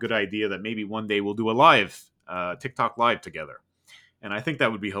thinks it's a good idea that maybe one day we'll do a live, TikTok live together. And I think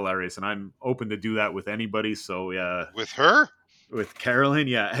that would be hilarious. And I'm open to do that with anybody. So, yeah. With her? With Carolyn,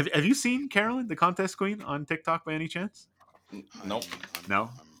 yeah. Have you seen Carolyn, the Contest Queen, on TikTok by any chance? Nope. No?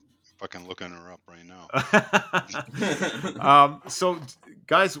 Fucking looking her up right now. So,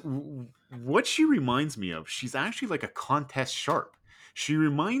 guys, what she reminds me of, she's actually like a contest sharp. She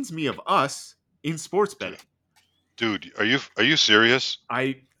reminds me of us in sports betting. Dude, are you serious?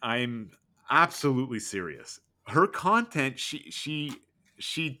 I'm absolutely serious. Her content, she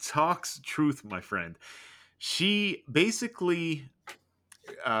talks truth, my friend. She basically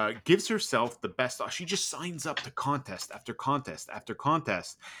gives herself the best. She just signs up to contest after contest after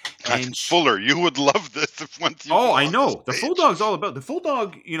contest. And Fuller, you would love this if once you. Oh, I know. The Full Dog's all about the Full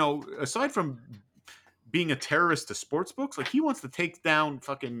Dog. Aside from being a terrorist to sports books, like he wants to take down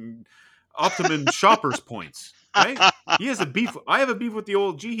fucking Optimum shoppers points. Right? He has a beef. I have a beef with the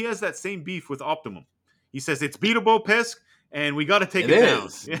old G. He has that same beef with Optimum. He says it's beatable, Pisk, and we got to take it down.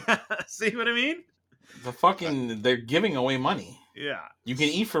 Yeah. See what I mean? They're giving away money. Yeah. You can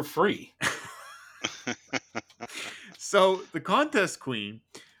eat for free. So the Contest Queen,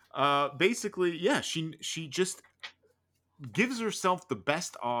 basically, yeah, she just gives herself the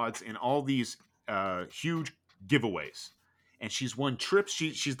best odds in all these huge giveaways. And she's won trips.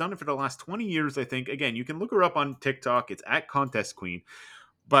 She's done it for the last 20 years, I think. Again, you can look her up on TikTok. It's at Contest Queen.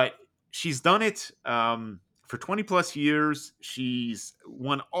 But she's done it for 20 plus years. She's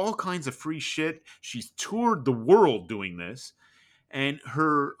won all kinds of free shit. She's toured the world doing this. And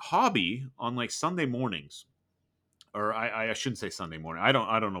her hobby on like Sunday mornings, or I shouldn't say Sunday morning. I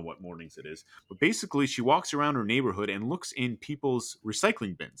don't know what mornings it is. But basically, she walks around her neighborhood and looks in people's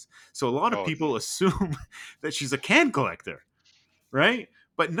recycling bins. So a lot of people assume that she's a can collector, right?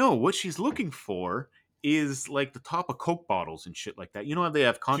 But no, what she's looking for is like the top of Coke bottles and shit like that. You know how they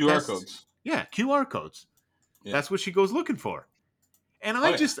have contests? QR codes. Yeah, QR codes. Yeah. That's what she goes looking for. And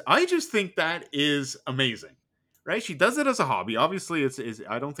I just think that is amazing. Right? She does it as a hobby. Obviously,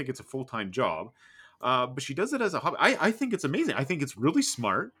 I don't think it's a full-time job. But she does it as a hobby. I think it's amazing. I think it's really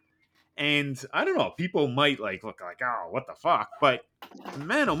smart. And I don't know, people might look like, oh, what the fuck? But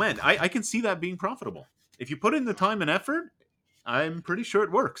man, oh man, I can see that being profitable. If you put in the time and effort, I'm pretty sure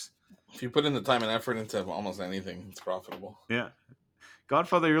it works. If you put in the time and effort into almost anything, it's profitable. Yeah.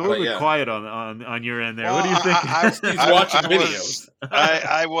 Godfather, you're a little bit quiet on your end there. Well, what do you think? He's watching videos.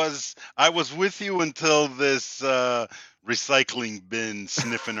 I was with you until this recycling bin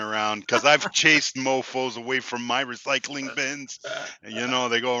sniffing around, because I've chased mofos away from my recycling bins.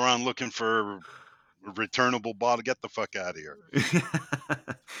 They go around looking for a returnable bottle. Get the fuck out of here.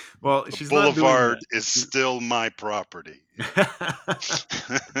 Well, the she's boulevard not doing that. Is still my property.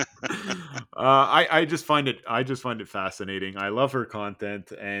 I just find it fascinating. I love her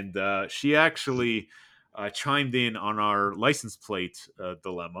content, and she actually chimed in on our license plate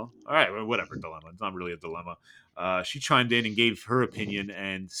dilemma. All right, whatever dilemma. It's not really a dilemma. She chimed in and gave her opinion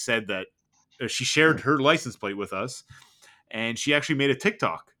and said that she shared her license plate with us, and she actually made a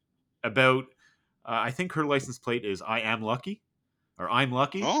TikTok about. I think her license plate is "I am lucky" or "I'm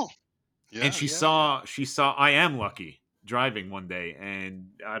lucky." Oh, yeah. And she saw "I am lucky" driving one day, and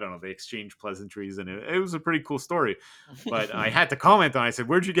I don't know, they exchanged pleasantries, and it was a pretty cool story. But I had to comment on it. I said,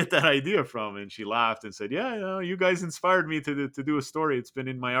 "Where'd you get that idea from?" And she laughed and said, "Yeah, you guys inspired me to do a story. It's been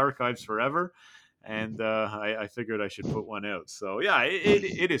in my archives forever." and I figured I should put one out. So yeah,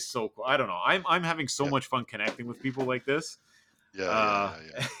 it is so cool. I don't know. I'm having so Yeah. much fun connecting with people like this. Yeah.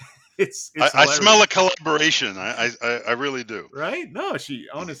 It's I smell a hilarious. collaboration. I really do. Right? No, she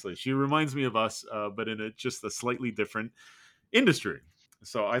reminds me of us, but in just a slightly different industry.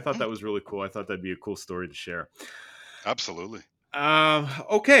 So I thought that was really cool. I thought that'd be a cool story to share. Absolutely.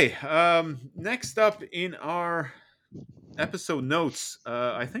 Okay. Next up in our episode notes,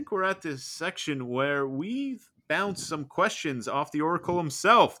 I think we're at this section where we've bounced some questions off the Oracle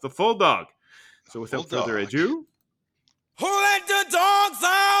himself, the Full Dog. So without further Bulldog. ado, who let the dogs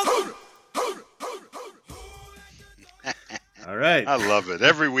out? all right. I love it.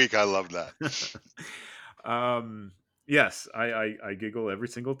 Every week I love that. Yes, I giggle every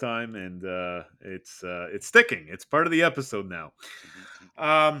single time, and it's sticking. It's part of the episode now.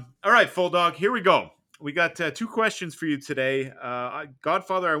 All right, Full Dog, here we go. We got 2 questions for you today.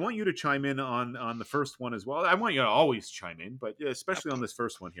 Godfather, I want you to chime in on the first one as well. I want you to always chime in, but especially on this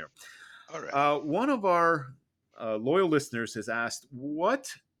first one here. All right. One of our loyal listeners has asked,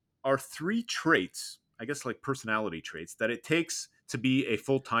 what are 3 traits, I guess like personality traits, that it takes to be a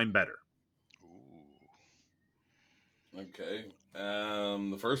full-time bettor? Okay.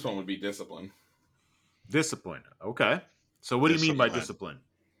 The first one would be discipline. Discipline. Okay. So what do you mean by discipline?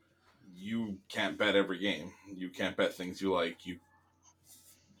 You can't bet every game. You can't bet things you like.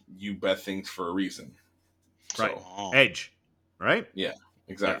 You bet things for a reason. Right. So, edge. Right? Yeah,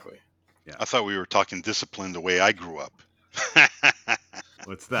 exactly. Yeah. I thought we were talking discipline the way I grew up.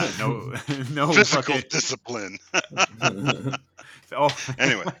 What's that? No physical discipline. Oh.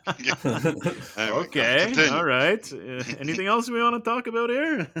 Anyway. Okay. Continue. All right. Anything else we want to talk about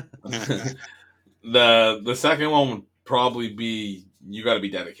here? The second one would probably be you got to be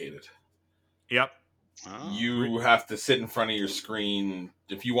dedicated. Yep. You have to sit in front of your screen.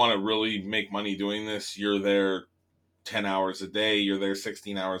 If you want to really make money doing this, you're there 10 hours a day. You're there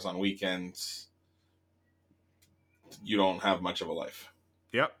 16 hours on weekends. You don't have much of a life.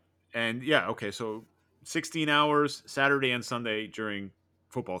 Yep. And yeah, okay, so 16 hours Saturday and Sunday during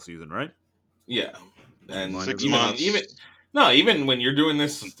football season, right? Yeah. And 6 months. Even when you're doing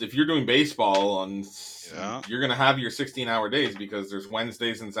this, if you're doing baseball you're going to have your 16-hour days because there's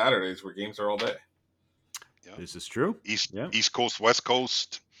Wednesdays and Saturdays where games are all day. Yeah. This is true. East Coast, West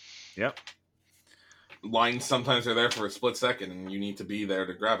Coast. Yep. Lines sometimes are there for a split second, and you need to be there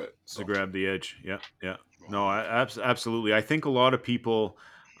to grab it. To grab the edge. Yeah. No, absolutely. I think a lot of people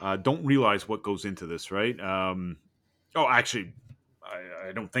don't realize what goes into this, right? Actually,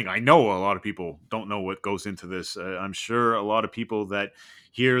 I don't think I know a lot of people don't know what goes into this. I'm sure a lot of people that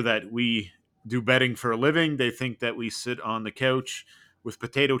hear that we do betting for a living, they think that we sit on the couch with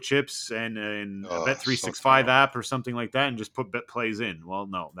potato chips and a Bet365 app or something like that and just put bet plays in. Well,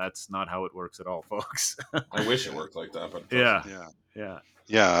 no, that's not how it works at all, folks. I wish it worked like that, but yeah.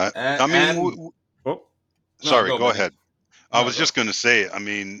 Sorry, go ahead. I was just going to say, I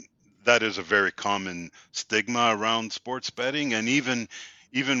mean, that is a very common stigma around sports betting, and even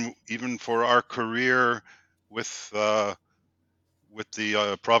for our career with the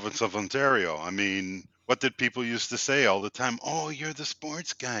province of Ontario. I mean, what did people used to say all the time? Oh, you're the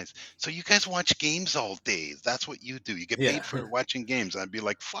sports guys, so you guys watch games all day. That's what you do. You get paid for watching games. I'd be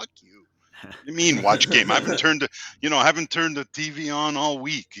like, fuck you. What do you mean watch game? I haven't turned the TV on all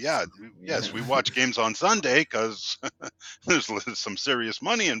week. Yeah, yes, we watch games on Sunday because there's some serious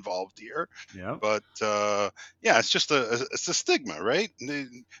money involved here. Yeah. But it's just it's a stigma, right?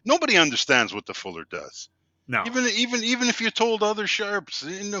 Nobody understands what the Fuller does. No. Even if you told other sharps,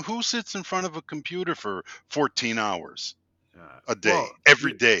 who sits in front of a computer for 14 hours a day,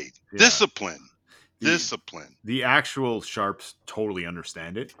 every day? Yeah. Discipline. The actual sharps totally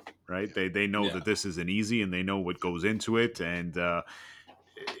understand it, right? They know that this isn't easy, and they know what goes into it, and there's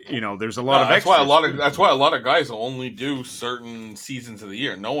a lot of extras. That's why a lot of guys will only do certain seasons of the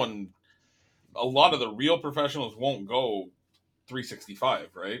year. A lot of the real professionals won't go 365,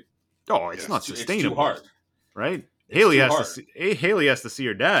 right? Oh, it's not sustainable. It's too hard, right? Haley has to see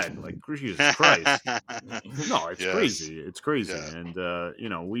her dad. Like, Jesus Christ. No, it's crazy. It's crazy. Yeah.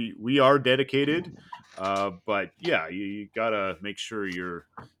 And, we are dedicated. But, yeah, you got to make sure you're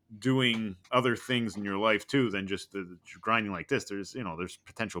doing other things in your life, too, than just grinding like this. There's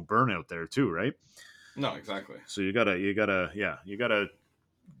potential burnout there, too, right? No, exactly. So you got to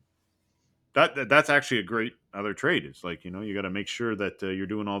that's actually a great other trade. It's like, you got to make sure that you're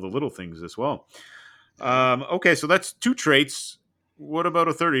doing all the little things as well. Okay, so that's 2 traits. What about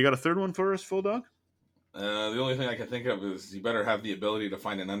a third? You got a third one for us, Full Dog? The only thing I can think of is you better have the ability to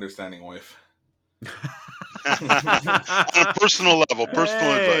find an understanding wife. On a personal level,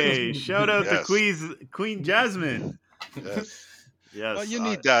 personal Hey, advice. shout out to Yes. Queen Jasmine. Yes. Well, Yes, you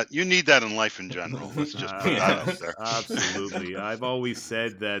need that. You need that in life in general. Let's just put that out there. absolutely. I've always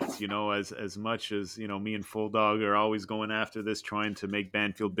said that, as much as, me and Full Dog are always going after this, trying to make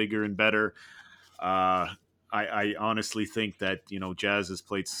Banfield bigger and better. I honestly think that, Jazz has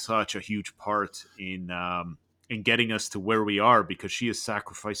played such a huge part in getting us to where we are, because she has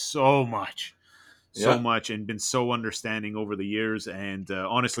sacrificed so much, and been so understanding over the years. And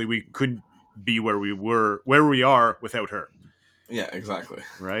honestly, we couldn't be where we are without her. Yeah, exactly.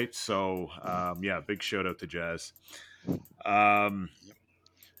 Right. So, big shout out to Jazz. Well,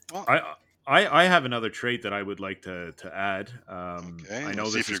 I have another trait that I would like to add. Okay. I know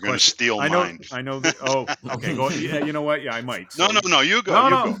See this if is you're going to question. steal I know. mine. I know. Oh, okay. Go. Yeah. You know what? Yeah, I might. No, So, no. You go. no,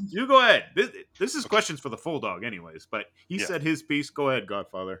 you no. go. You go ahead. This is questions for the Full Dog, anyways. But he said his piece. Go ahead,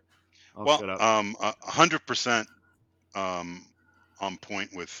 Godfather. I'll shut up. 100% on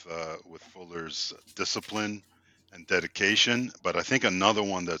point with Fuller's discipline and dedication. But I think another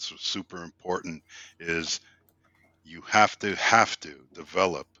one that's super important is you have to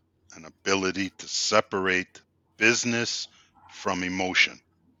develop an ability to separate business from emotion.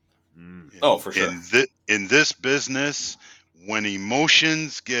 For sure. In this business, when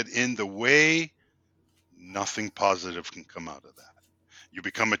emotions get in the way, nothing positive can come out of that. You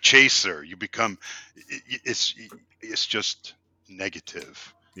become a chaser. You become, it's just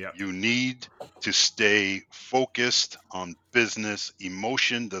negative. Yeah. You need to stay focused on business.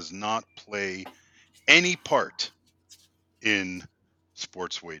 Emotion does not play any part in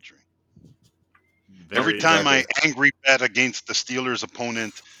sports wagering. Every time I angry bet against the Steelers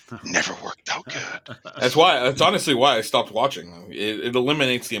opponent, never worked out good. That's honestly why I stopped watching. It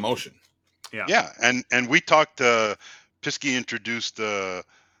eliminates the emotion. Yeah. And we talked, Pisky introduced a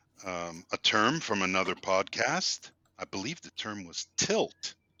term from another podcast. I believe the term was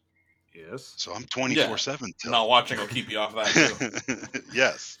tilt. Yes. So I'm 24/7 tilt. Not watching will keep you off that too.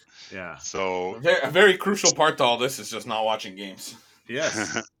 Yes. Yeah. So a very crucial part to all this is just not watching games.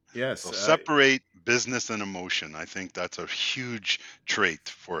 Yes. Yes. So separate business and emotion. I think that's a huge trait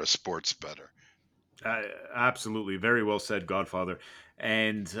for a sports bettor. Absolutely. Very well said, Godfather.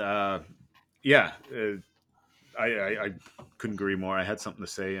 And I couldn't agree more. I had something to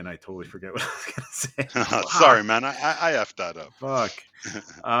say and I totally forget what I was going to say. Sorry, man. I effed that up. Fuck.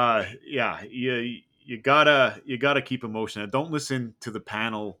 You gotta keep emotion. Don't listen to the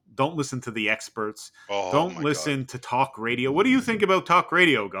panel. Don't listen to the experts. Don't listen to talk radio. What do you think about talk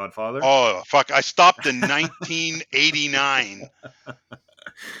radio, Godfather? Oh, fuck. I stopped in 1989.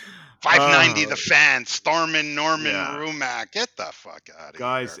 590 The Fan, Stormin Norman Rumack. Get the fuck out of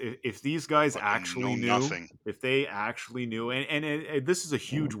guys, here. Guys, if these guys fucking actually knew, nothing. If they actually knew, and this is a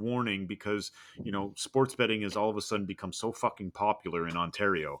huge warning because, sports betting has all of a sudden become so fucking popular in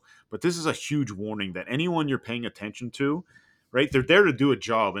Ontario. But this is a huge warning that anyone you're paying attention to, right? They're there to do a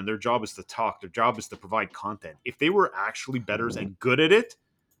job, and their job is to talk. Their job is to provide content. If they were actually bettors and good at it,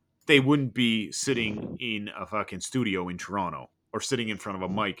 they wouldn't be sitting in a fucking studio in Toronto. Or sitting in front of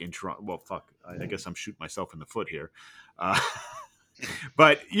a mic in Toronto. Well, fuck. I guess I'm shooting myself in the foot here.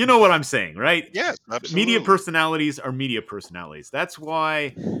 But you know what I'm saying, right? Yes, absolutely. Media personalities are media personalities. That's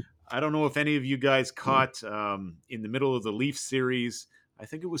why I don't know if any of you guys caught in the middle of the Leafs series, I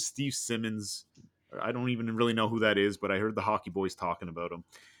think it was Steve Simmons. I don't even really know who that is, but I heard the hockey boys talking about him.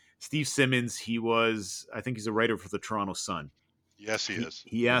 Steve Simmons, I think he's a writer for the Toronto Sun. Yes, he is.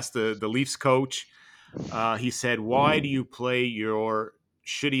 He asked the Leafs coach, he said, "Why do you play your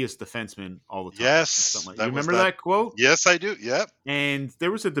shittiest defenseman all the time?" Yes. You remember that quote? Yes, I do. Yep. And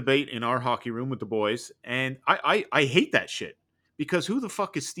there was a debate in our hockey room with the boys, and I hate that shit because who the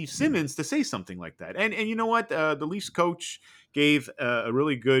fuck is Steve Simmons to say something like that? And you know what? The Leafs coach gave a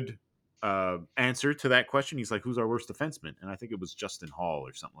really good answer to that question. He's like, "Who's our worst defenseman?" And I think it was Justin Hall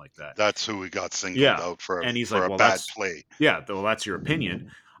or something like that. That's who we got singled out for. And he's for like, a bad play. Yeah, well, that's your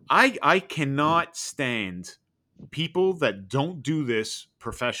opinion. I cannot stand people that don't do this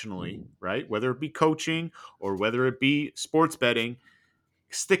professionally, right? Whether it be coaching or whether it be sports betting,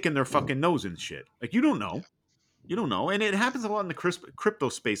 sticking their fucking nose in shit. Like, you don't know. You don't know. And it happens a lot in the crypto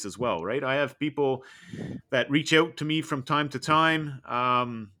space as well, right? I have people that reach out to me from time to time,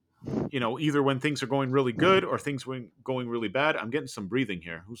 either when things are going really good or things going really bad. I'm getting some breathing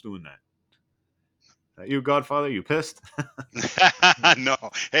here. Who's doing that? You, Godfather? You pissed? No.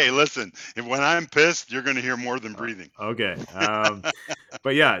 Hey, listen. When I'm pissed, you're going to hear more than breathing. Okay.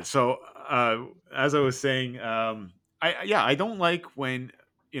 But yeah. So as I was saying, I don't like when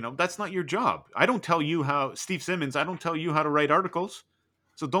that's not your job. I don't tell you how, Steve Simmons. I don't tell you how to write articles.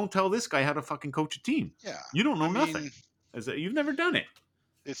 So don't tell this guy how to fucking coach a team. Yeah, You don't know I nothing. mean, You've never done it.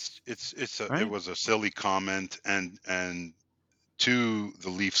 it Right? was a silly comment, and to the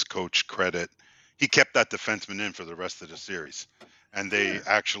Leafs coach credit, he kept that defenseman in for the rest of the series. And they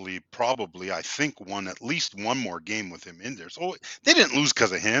actually probably, I think, won at least one more game with him in there. So they didn't lose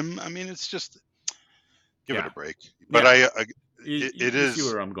because of him. I mean, it's just give it a break. But you is see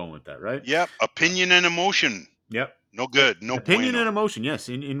where I'm going with that, right? Yep, opinion and emotion. Yep. No good. No opinion bueno. and emotion. Yes,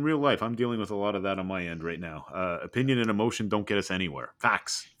 in real life, I'm dealing with a lot of that on my end right now. Opinion and emotion don't get us anywhere.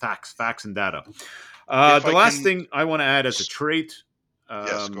 Facts, and data. The last thing I want to add as a trait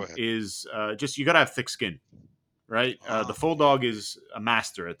yes, go ahead. is just you got to have thick skin, right? The full dog is a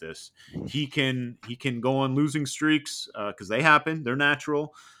master at this. He can go on losing streaks because they happen. They're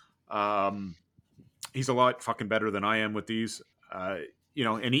natural. He's a lot fucking better than I am with these.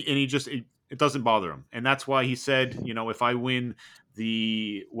 And he just it doesn't bother him, and that's why he said, if I win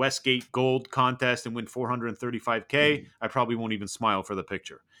the Westgate Gold contest and win 435K, I probably won't even smile for the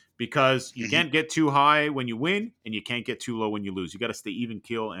picture. Because you can't get too high when you win, and you can't get too low when you lose. You got to stay even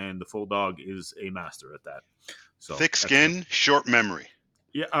keel, and the full dog is a master at that. So thick skin, short memory.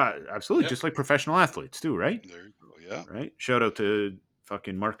 Yeah, absolutely. Yep. Just like professional athletes too, right? There you go. Yeah. Right. Shout out to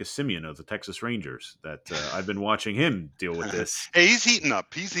fucking Marcus Semien of the Texas Rangers. That I've been watching him deal with this. Hey, he's heating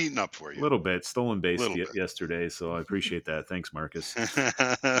up. He's heating up for you. A little bit. Stolen base yesterday, so I appreciate that. Thanks, Marcus.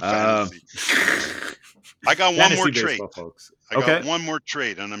 I got one more trait, folks. I got one more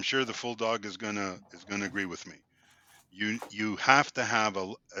trait, and I'm sure the full dog is gonna agree with me. You have to have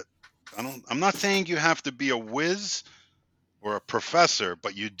I'm not saying you have to be a whiz or a professor,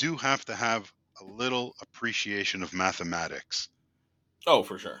 but you do have to have a little appreciation of mathematics. Oh,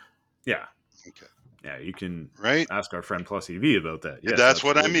 for sure. Yeah. Okay. Yeah, you can ask our friend Plus EV about that. Yes, that's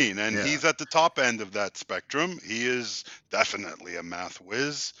absolutely what I mean. And he's at the top end of that spectrum. He is definitely a math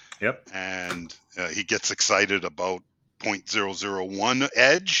whiz. Yep. And he gets excited about 0.001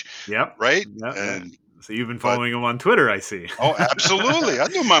 edge. Yep. Right? Yep, and so you've been following him on Twitter, I see. Oh, absolutely. I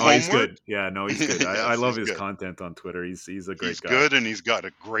do my homework. He's good. Yeah, no, he's good. I love his content on Twitter. He's a great guy. He's good, and he's got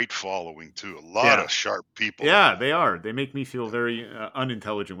a great following, too. A lot of sharp people. Yeah, they are. They make me feel very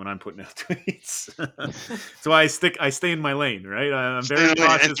unintelligent when I'm putting out tweets. So I stay in my lane, right? I'm very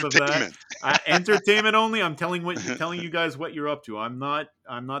cautious of that. Entertainment only. I'm telling you guys what you're up to. I'm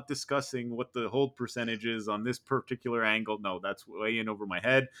not discussing what the hold percentage is on this particular angle. No, that's way in over my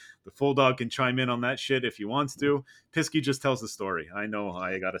head. The full dog can chime in on that shit if he wants to. Pisky just tells the story. I know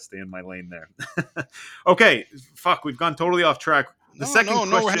I got to stay in my lane there. Okay, fuck, we've gone totally off track. The second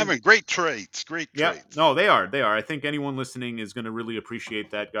question, we're having great traits. Great traits. No, they are. I think anyone listening is going to really appreciate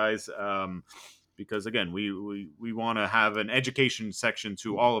that, guys. Because again, we want to have an education section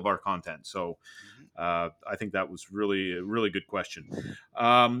to all of our content. So I think that was really a really good question.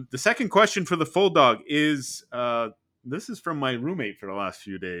 The second question for the full dog is this is from my roommate for the last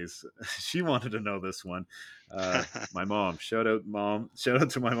few days. She wanted to know this one. My mom. Shout out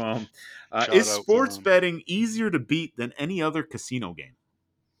to my mom. Is sports betting easier to beat than any other casino game?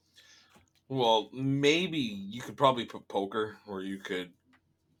 Well, maybe you could probably put poker, or you could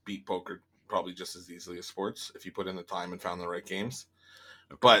beat poker probably just as easily as sports if you put in the time and found the right games.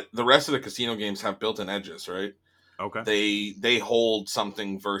 Okay. But the rest of the casino games have built-in edges, right? Okay. They hold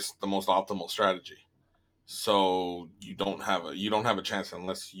something versus the most optimal strategy. So you don't have a chance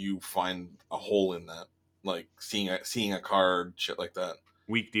unless you find a hole in that, like seeing a card, shit like that.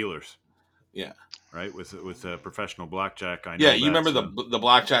 Weak dealers. Yeah. Right, with professional blackjack. I know. Yeah, you remember the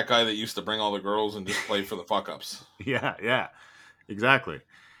blackjack guy that used to bring all the girls and just play for the fuck ups. Yeah, exactly.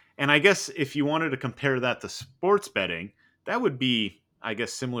 And I guess if you wanted to compare that to sports betting, that would be, I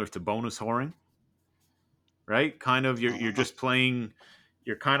guess, similar to bonus whoring, right? Kind of, you're just playing.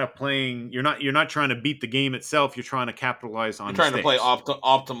 You're kind of playing. You're not trying to beat the game itself. You're trying to capitalize on. You're trying to play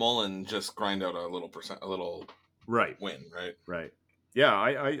optimal and just grind out a little win, right? Right. Yeah,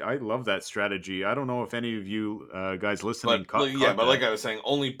 I love that strategy. I don't know if any of you guys listening. But like I was saying,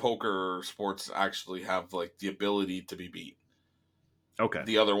 only poker sports actually have like the ability to be beat. Okay.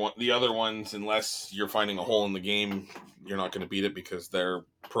 The other ones, unless you're finding a hole in the game, you're not going to beat it because they're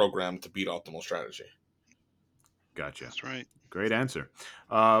programmed to beat optimal strategy. Gotcha. That's right. Great answer.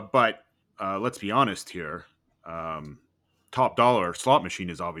 But let's be honest here. Top dollar slot machine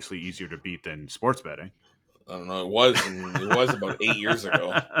is obviously easier to beat than sports betting. I don't know. It was about 8 years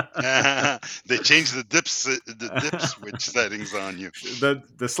ago. They changed the dip switch settings on you.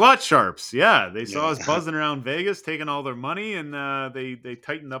 The slot sharps, they saw us buzzing around Vegas, taking all their money, and they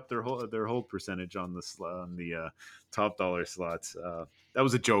tightened up their hold percentage on the top dollar slots. That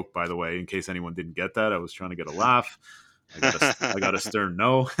was a joke, by the way, in case anyone didn't get that. I was trying to get a laugh. I got a stern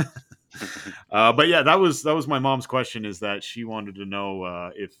no. But yeah, that was my mom's question. Is that she wanted to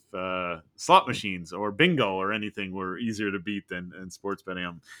know if slot machines or bingo or anything were easier to beat than sports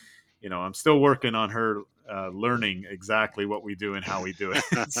betting. I'm still working on her learning exactly what we do and how we do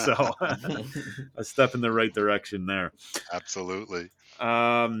it. So a step in the right direction there. Absolutely.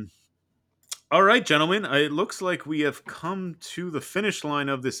 All right, gentlemen. It looks like we have come to the finish line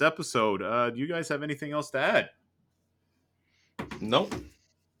of this episode. Do you guys have anything else to add? Nope.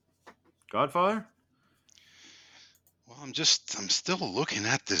 Godfather? Well, I'm still looking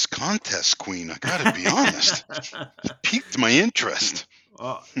at this contest, Queen. I gotta be honest. It piqued my interest.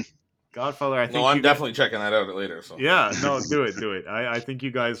 Godfather, I think I'm definitely checking that out later. So yeah, no, do it. I think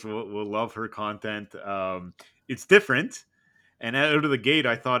you guys will love her content. It's different, and out of the gate,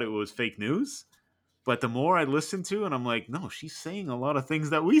 I thought it was fake news. But the more I listen to, and I'm like, no, she's saying a lot of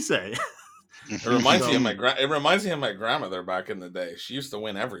things that we say. It reminds me of it reminds me of my grandmother back in the day. She used to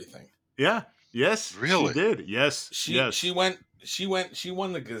win everything. Yeah. Yes. Really? She did. Yes. She won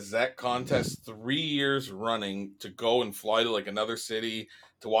the Gazette contest 3 years running to go and fly to like another city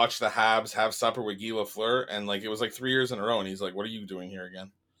to watch the Habs have supper with Guy Lafleur, and like it was like 3 years in a row, and he's like, "What are you doing here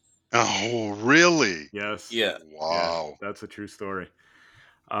again?" Oh, really? Yes. Yeah. Wow. Yeah, that's a true story.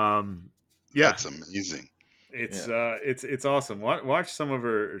 That's amazing. It's awesome. Watch some of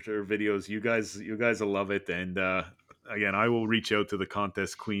her videos. You guys will love it. And again, I will reach out to the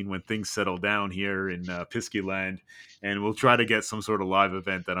contest queen when things settle down here in Pisky Land, and we'll try to get some sort of live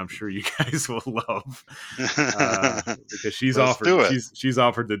event that I'm sure you guys will love because she's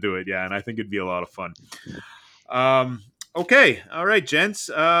offered to do it. Yeah, and I think it'd be a lot of fun. Okay, all right, gents.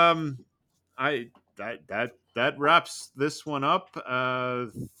 That wraps this one up.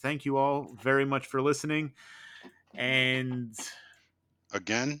 Thank you all very much for listening. And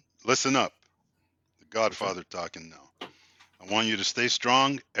again, listen up. The Godfather talking now. I want you to stay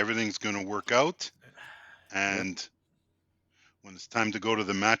strong. Everything's going to work out. And when it's time to go to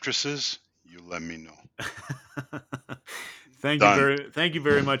the mattresses, you let me know. Thank you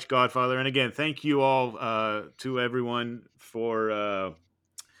very much, Godfather. And again, thank you all to everyone for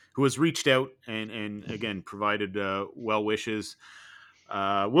who has reached out and again provided well wishes.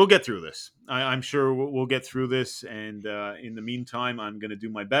 We'll get through this. I'm sure we'll get through this. And in the meantime, I'm going to do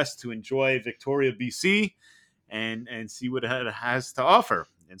my best to enjoy Victoria, BC, and see what it has to offer.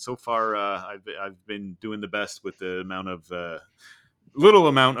 And so far, I've been doing the best with the little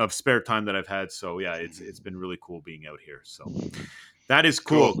amount of spare time that I've had. So yeah, it's been really cool being out here. So that is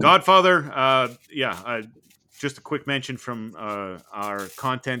cool. Godfather. Just a quick mention from our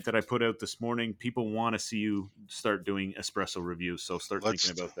content that I put out this morning. People want to see you start doing espresso reviews, so start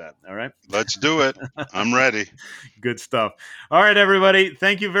thinking about that. All right? Let's do it. I'm ready. Good stuff. All right, everybody.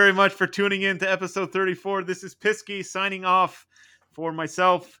 Thank you very much for tuning in to episode 34. This is Pisky signing off for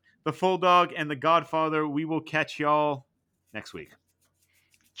myself, the Full Dog, and the Godfather. We will catch y'all next week.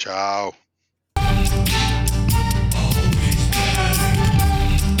 Ciao.